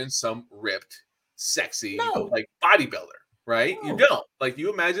imagine some ripped, sexy, like bodybuilder, right? No. You don't. Like,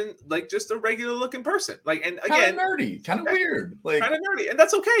 you imagine like just a regular looking person. Like, and again, kind of nerdy, kind of weird, like kind of nerdy, and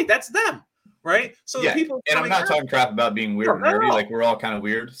that's okay. That's them, right? So the people, and I'm not talking crap about being weird and nerdy. Like, we're all kind of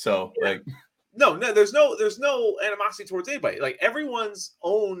weird. So like, no, there's no animosity towards anybody. Like, everyone's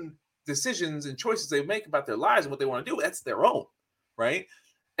own decisions and choices they make about their lives and what they want to do, that's their own, right?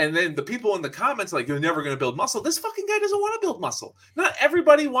 And then the people in the comments like, you're never going to build muscle. This fucking guy doesn't want to build muscle. Not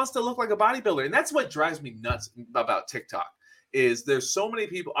everybody wants to look like a bodybuilder. And that's what drives me nuts about TikTok is there's so many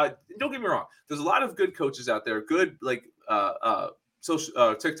people. Don't get me wrong. There's a lot of good coaches out there, good like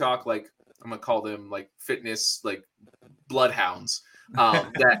social TikTok, like I'm going to call them like fitness, like bloodhounds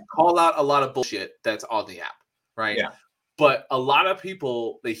that call out a lot of bullshit that's on the app, right? Yeah. But a lot of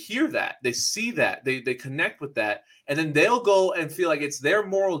people, they hear that, they see that, they connect with that, and then they'll go and feel like it's their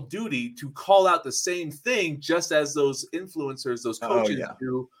moral duty to call out the same thing just as those influencers, those coaches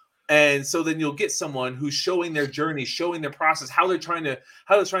do. And so then you'll get someone who's showing their journey, showing their process, how they're trying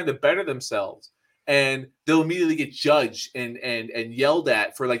to better themselves. And they'll immediately get judged and yelled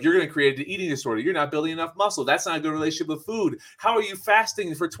at for like, you're going to create an eating disorder. You're not building enough muscle. That's not a good relationship with food. How are you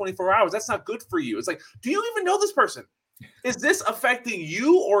fasting for 24 hours? That's not good for you. It's like, do you even know this person? Is this affecting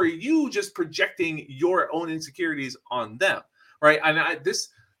you, or are you just projecting your own insecurities on them, right? And this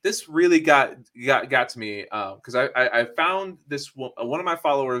really got to me because I found this one of my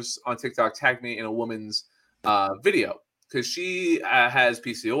followers on TikTok tagged me in a woman's video because she has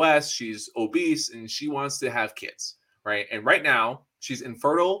PCOS, she's obese, and she wants to have kids, right? And right now she's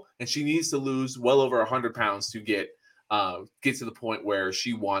infertile and she needs to lose well over 100 pounds to get to the point where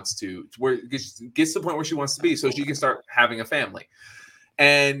she wants to, gets to the point where she wants to be, so she can start having a family.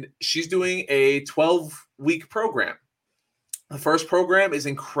 And she's doing a 12-week program. The first program is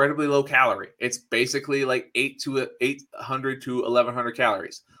incredibly low calorie. It's basically like 800 to 1100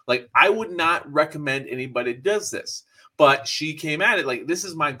 calories. Like, I would not recommend anybody does this, but she came at it like, this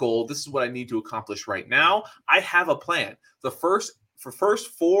is my goal. This is what I need to accomplish right now. I have a plan. The first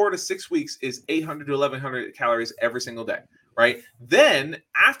 4 to 6 weeks is 800 to 1100 calories every single day, right? Then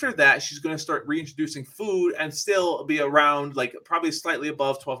after that, she's going to start reintroducing food and still be around like probably slightly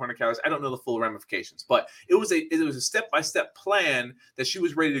above 1200 calories. I don't know the full ramifications, but it was a step-by-step plan that she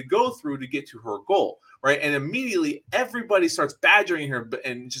was ready to go through to get to her goal, right? And immediately everybody starts badgering her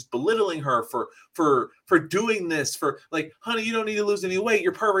and just belittling her for doing this, for like, honey, you don't need to lose any weight.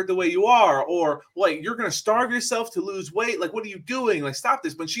 You're perfect the way you are. Or like, you're going to starve yourself to lose weight. Like, what are you doing? Like, stop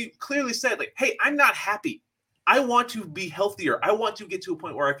this. But she clearly said like, hey, I'm not happy. I want to be healthier. I want to get to a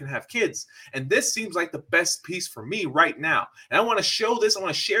point where I can have kids. And this seems like the best piece for me right now. And I want to show this. I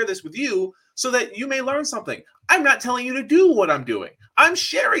want to share this with you so that you may learn something. I'm not telling you to do what I'm doing. I'm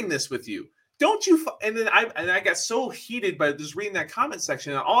sharing this with you. Don't you? And then I got so heated by just reading that comment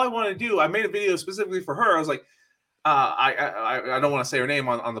section. And all I wanted to do, I made a video specifically for her. I was like, I don't want to say her name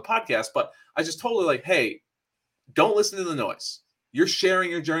on the podcast, but I just told her like, hey, don't listen to the noise. You're sharing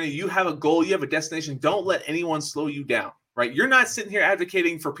your journey. You have a goal. You have a destination. Don't let anyone slow you down, right? You're not sitting here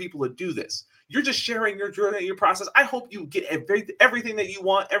advocating for people to do this. You're just sharing your journey, your process. I hope you get everything that you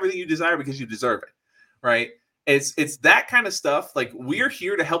want, everything you desire, because you deserve it, right? It's that kind of stuff. Like, we're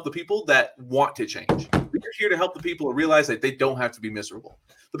here to help the people that want to change. We're here to help the people who realize that they don't have to be miserable.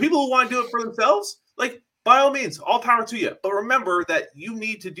 The people who want to do it for themselves, like, by all means, all power to you. But remember that you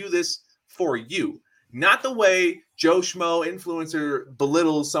need to do this for you. Not the way Joe Schmo influencer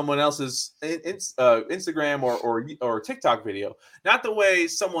belittles someone else's Instagram or TikTok video. Not the way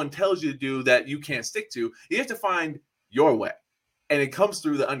someone tells you to do that you can't stick to. You have to find your way. And it comes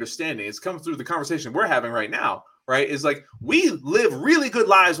through the understanding. It comes through the conversation we're having right now, right? It's like, we live really good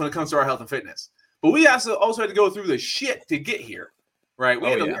lives when it comes to our health and fitness. But we also had to go through the shit to get here, right? We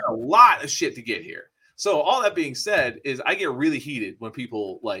had to learn a lot of shit to get here. So all that being said is I get really heated when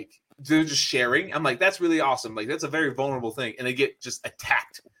people like they're just sharing. I'm like, that's really awesome. Like, that's a very vulnerable thing. And they get just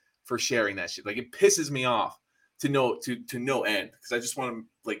attacked for sharing that shit. Like, it pisses me off to no end, because I just want to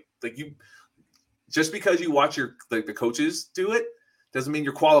like you, just because you watch the coaches do it doesn't mean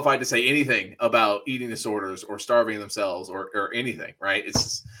you're qualified to say anything about eating disorders or starving themselves or anything, right? It's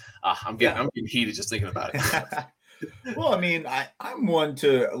just, I'm getting heated just thinking about it. Well, I mean, I'm one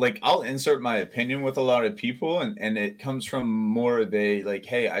to like, I'll insert my opinion with a lot of people, and it comes from more of a like,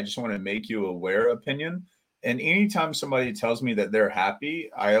 hey, I just want to make you aware opinion. And anytime somebody tells me that they're happy,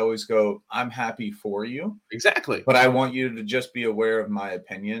 I always go, I'm happy for you. Exactly. But I want you to just be aware of my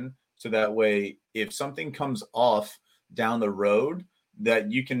opinion. So that way, if something comes off down the road,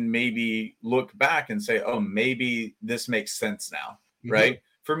 that you can maybe look back and say, oh, maybe this makes sense now. Mm-hmm. Right.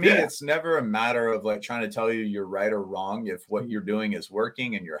 For me, it's never a matter of like trying to tell you you're right or wrong. If what you're doing is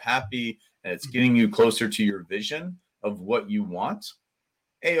working and you're happy and it's getting you closer to your vision of what you want,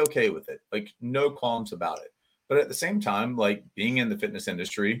 okay with it. Like, no qualms about it. But at the same time, like being in the fitness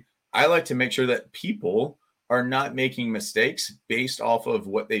industry, I like to make sure that people are not making mistakes based off of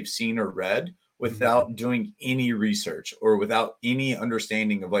what they've seen or read without doing any research or without any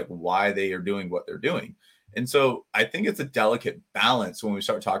understanding of like why they are doing what they're doing. And so I think it's a delicate balance when we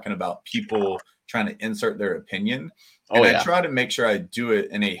start talking about people trying to insert their opinion. And I try to make sure I do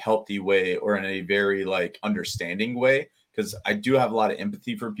it in a healthy way or in a very like understanding way, because I do have a lot of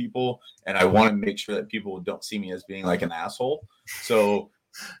empathy for people and I want to make sure that people don't see me as being like an asshole. So,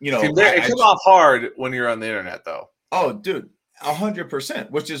 you know, it comes off hard when you're on the internet though. Oh, dude, 100%,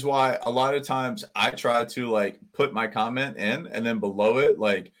 which is why a lot of times I try to like put my comment in and then below it,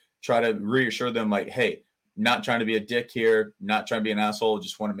 like try to reassure them like, hey, not trying to be a dick here, not trying to be an asshole,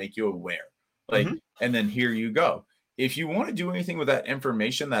 just want to make you aware. Like, and then here you go. If you want to do anything with that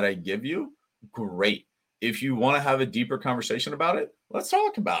information that I give you, great. If you want to have a deeper conversation about it, let's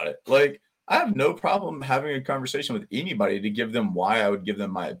talk about it. Like, I have no problem having a conversation with anybody to give them why I would give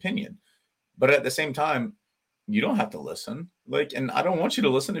them my opinion. But at the same time, you don't have to listen. Like, and I don't want you to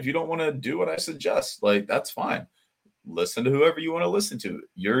listen if you don't want to do what I suggest. Like, that's fine. Listen to whoever you want to listen to.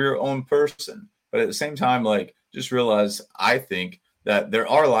 You're your own person. But at the same time, like, just realize, I think that there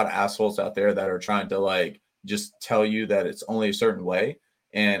are a lot of assholes out there that are trying to like just tell you that it's only a certain way.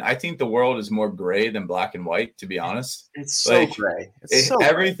 And I think the world is more gray than black and white, to be honest. It's so like, gray.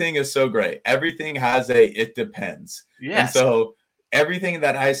 Everything is so gray. Everything has it depends. Yes. And so everything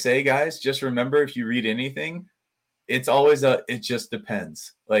that I say, guys, just remember, if you read anything, it's always it just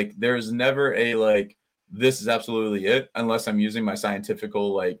depends. Like, there's never a like, this is absolutely it, unless I'm using my scientific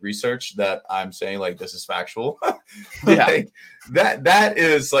like research that I'm saying like this is factual. Like that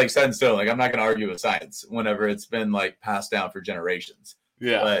is like set in stone. Like, I'm not going to argue with science whenever it's been like passed down for generations.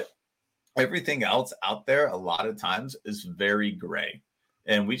 Yeah. But everything else out there a lot of times is very gray.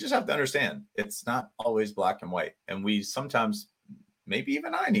 And we just have to understand it's not always black and white. And we sometimes, maybe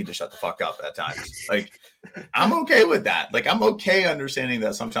even I need to shut the fuck up at times. Like, I'm okay with that. Like, I'm okay understanding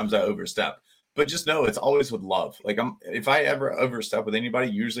that sometimes I overstep. But just know it's always with love. Like, if I ever overstep with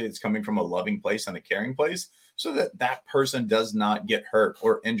anybody, usually it's coming from a loving place and a caring place, so that that person does not get hurt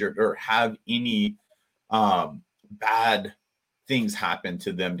or injured or have any bad things happen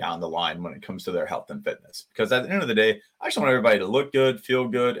to them down the line when it comes to their health and fitness. Because at the end of the day, I just want everybody to look good, feel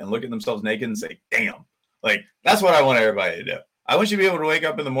good, and look at themselves naked and say, damn. Like, that's what I want everybody to do. I want you to be able to wake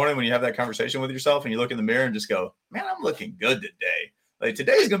up in the morning when you have that conversation with yourself and you look in the mirror and just go, man, I'm looking good today. Like,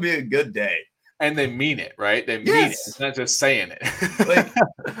 today's going to be a good day. And they mean it, right? They mean it. It's not just saying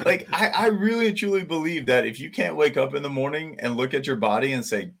it. I really and truly believe that if you can't wake up in the morning and look at your body and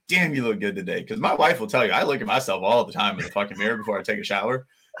say, damn, you look good today. Because my wife will tell you, I look at myself all the time in the fucking mirror before I take a shower.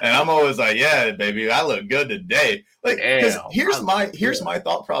 And I'm always like, yeah, baby, I look good today. Like, because here's my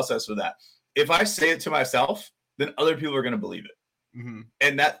thought process for that. If I say it to myself, then other people are going to believe it. Mm-hmm.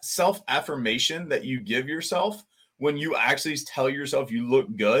 And that self-affirmation that you give yourself when you actually tell yourself you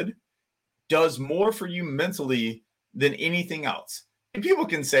look good does more for you mentally than anything else. And people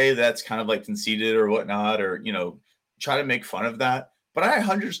can say that's kind of like conceited or whatnot, or, you know, try to make fun of that. But I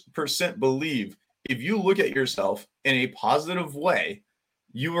 100% believe if you look at yourself in a positive way,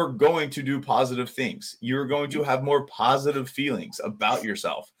 you are going to do positive things. You're going to have more positive feelings about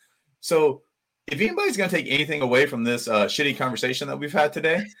yourself. So if anybody's going to take anything away from this shitty conversation that we've had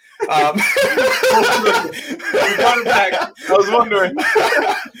today, I was wondering.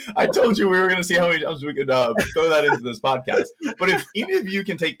 I told you we were going to see how many times we could throw that into this podcast. But if any of you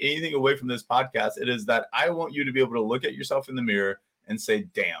can take anything away from this podcast, it is that I want you to be able to look at yourself in the mirror and say,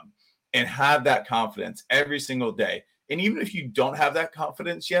 damn, and have that confidence every single day. And even if you don't have that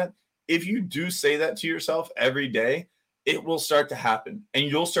confidence yet, if you do say that to yourself every day, it will start to happen and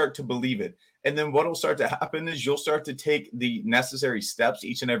you'll start to believe it. And then what will start to happen is you'll start to take the necessary steps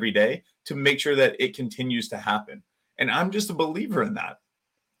each and every day to make sure that it continues to happen. And I'm just a believer in that.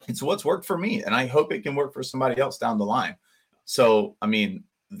 It's what's worked for me, and I hope it can work for somebody else down the line. So, I mean,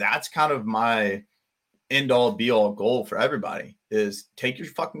 that's kind of my end all be all goal for everybody is take your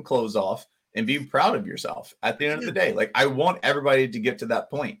fucking clothes off and be proud of yourself at the end of the day. Like, I want everybody to get to that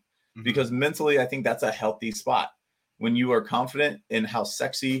point because mentally, I think that's a healthy spot when you are confident in how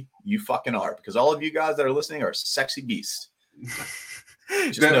sexy you fucking are, because all of you guys that are listening are sexy beasts.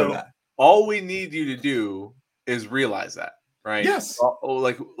 Just know that. All we need you to do is realize that, right? Yes.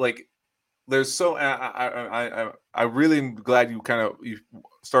 Like there's so I really am glad you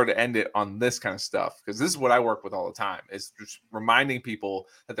started to end it on this kind of stuff, because this is what I work with all the time, is just reminding people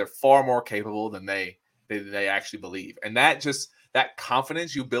that they're far more capable than they actually believe. And that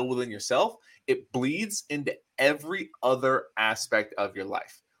confidence you build within yourself, it bleeds into every other aspect of your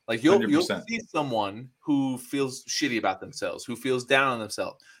life. Like you'll see someone who feels shitty about themselves, who feels down on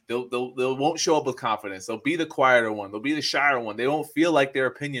themselves. They won't show up with confidence. They'll be the quieter one. They'll be the shyer one. They don't feel like their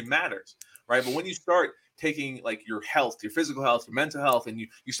opinion matters, right? But when you start taking like your health, your physical health, your mental health, and you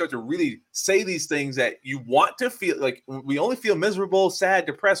start to really say these things that you want to feel, like we only feel miserable, sad,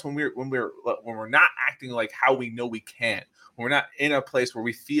 depressed when we're not acting like how we know we can. When we're not in a place where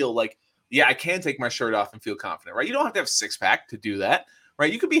we feel like, yeah, I can take my shirt off and feel confident, right? You don't have to have a six-pack to do that,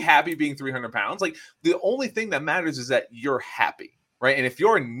 right? You could be happy being 300 pounds. Like, the only thing that matters is that you're happy, right? And if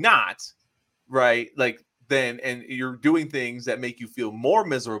you're not, right, like, then, and you're doing things that make you feel more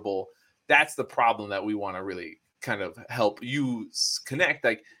miserable, that's the problem that we want to really kind of help you connect.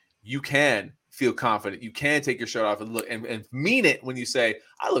 Like, you can feel confident. You can take your shirt off and look and mean it when you say,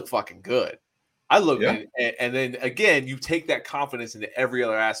 I look fucking good. I look, and then again, you take that confidence into every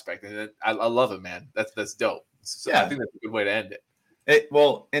other aspect, and I love it, man. That's dope. So I think that's a good way to end it.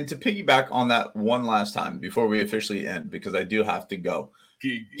 Well, and to piggyback on that one last time before we officially end, because I do have to go.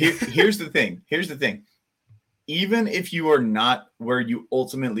 Here's the thing. Even if you are not where you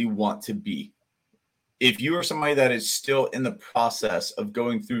ultimately want to be, if you are somebody that is still in the process of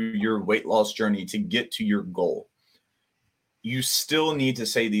going through your weight loss journey to get to your goal, you still need to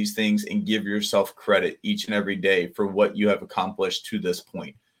say these things and give yourself credit each and every day for what you have accomplished to this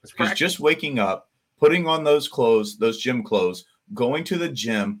point. Because just waking up, putting on those clothes, those gym clothes, going to the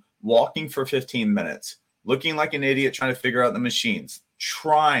gym, walking for 15 minutes, looking like an idiot trying to figure out the machines,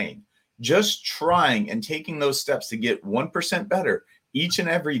 just trying and taking those steps to get 1% better each and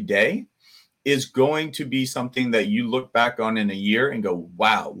every day is going to be something that you look back on in a year and go,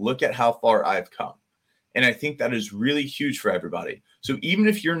 wow, look at how far I've come. And I think that is really huge for everybody. So even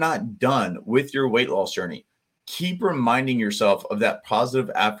if you're not done with your weight loss journey, keep reminding yourself of that positive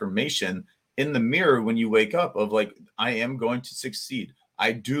affirmation in the mirror when you wake up of like, I am going to succeed.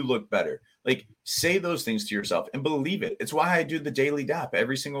 I do look better. Like, say those things to yourself and believe it. It's why I do the daily DAP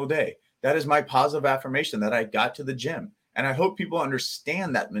every single day. That is my positive affirmation that I got to the gym. And I hope people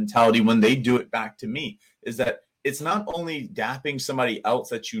understand that mentality when they do it back to me, is that it's not only dapping somebody else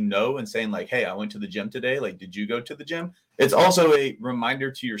that you know and saying like, hey, I went to the gym today. Like, did you go to the gym? It's also a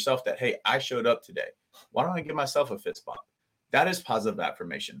reminder to yourself that, hey, I showed up today. Why don't I give myself a fist bump? That is positive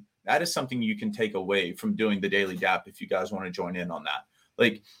affirmation. That is something you can take away from doing the daily DAP if you guys want to join in on that.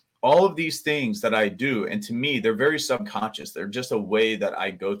 Like, all of these things that I do, and to me, they're very subconscious. They're just a way that I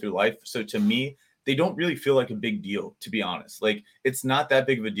go through life. So to me, they don't really feel like a big deal, to be honest. Like, it's not that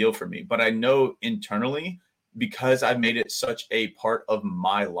big of a deal for me, but I know internally, because I've made it such a part of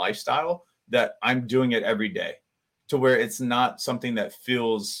my lifestyle, that I'm doing it every day to where it's not something that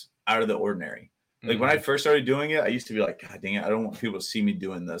feels out of the ordinary. Like, when I first started doing it, I used to be like, God dang it, I don't want people to see me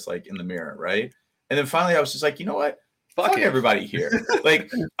doing this like in the mirror, right? And then finally I was just like, you know what? Fuck everybody here.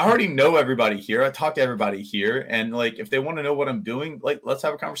 Like, I already know everybody here. I talk to everybody here. And like, if they want to know what I'm doing, like, let's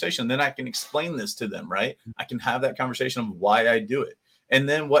have a conversation. Then I can explain this to them, right? I can have that conversation of why I do it. And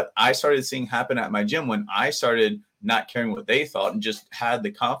then what I started seeing happen at my gym when I started not caring what they thought and just had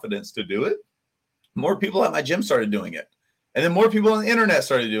the confidence to do it, more people at my gym started doing it. And then more people on the internet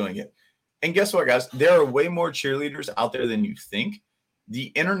started doing it. And guess what, guys? There are way more cheerleaders out there than you think. The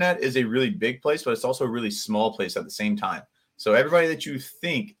internet is a really big place, but it's also a really small place at the same time. So everybody that you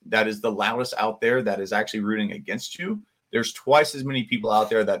think that is the loudest out there that is actually rooting against you, there's twice as many people out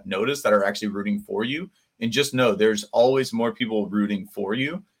there that notice that are actually rooting for you. And just know there's always more people rooting for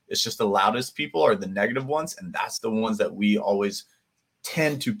you. It's just the loudest people are the negative ones. And that's the ones that we always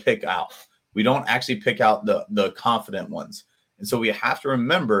tend to pick out. We don't actually pick out the confident ones. And so we have to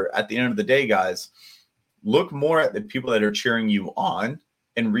remember at the end of the day, guys, look more at the people that are cheering you on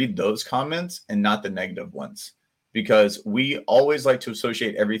and read those comments and not the negative ones. because we always like to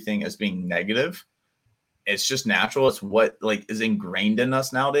associate everything as being negative. It's just natural. It's what like is ingrained in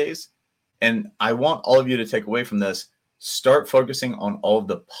us nowadays. And I want all of you to take away from this, start focusing on all of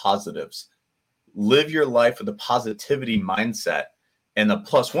the positives. Live your life with a positivity mindset and the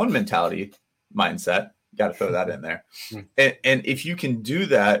 +1 mentality mindset. Got to throw that in there. And if you can do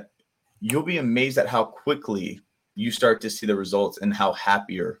that, you'll be amazed at how quickly you start to see the results and how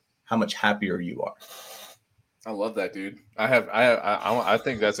much happier you are. I love that, dude. I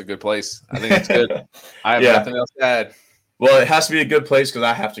think that's a good place. I think it's good. I have nothing else to add. Well, it has to be a good place because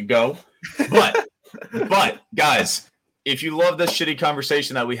I have to go. But guys, if you love this shitty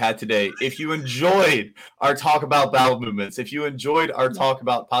conversation that we had today, if you enjoyed our talk about bowel movements, if you enjoyed our talk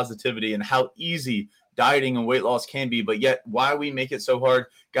about positivity and how easy dieting and weight loss can be, but yet why we make it so hard,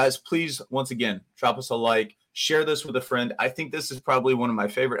 guys, please, once again, drop us a like, share this with a friend. I think this is probably one of my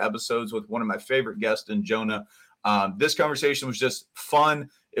favorite episodes with one of my favorite guests in Jonah. This conversation was just fun.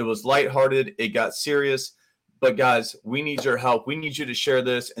 It was lighthearted. It got serious. But guys, we need your help. We need you to share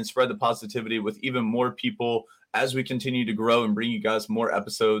this and spread the positivity with even more people as we continue to grow and bring you guys more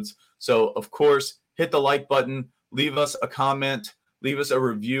episodes. So, of course, hit the like button, leave us a comment, leave us a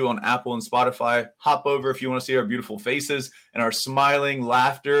review on Apple and Spotify. Hop over if you want to see our beautiful faces and our smiling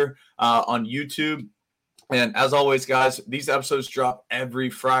laughter on YouTube. And as always, guys, these episodes drop every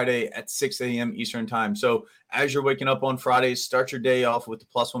Friday at 6 a.m. Eastern time. So as you're waking up on Fridays, start your day off with the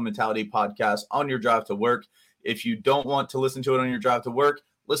 +1 Mentality podcast on your drive to work. If you don't want to listen to it on your drive to work,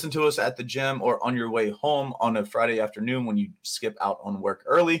 listen to us at the gym or on your way home on a Friday afternoon when you skip out on work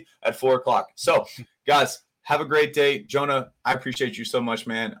early at 4 o'clock. So, guys, have a great day. Jonah, I appreciate you so much,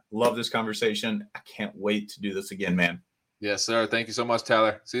 man. Love this conversation. I can't wait to do this again, man. Yes, sir. Thank you so much,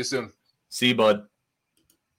 Tyler. See you soon. See you, bud.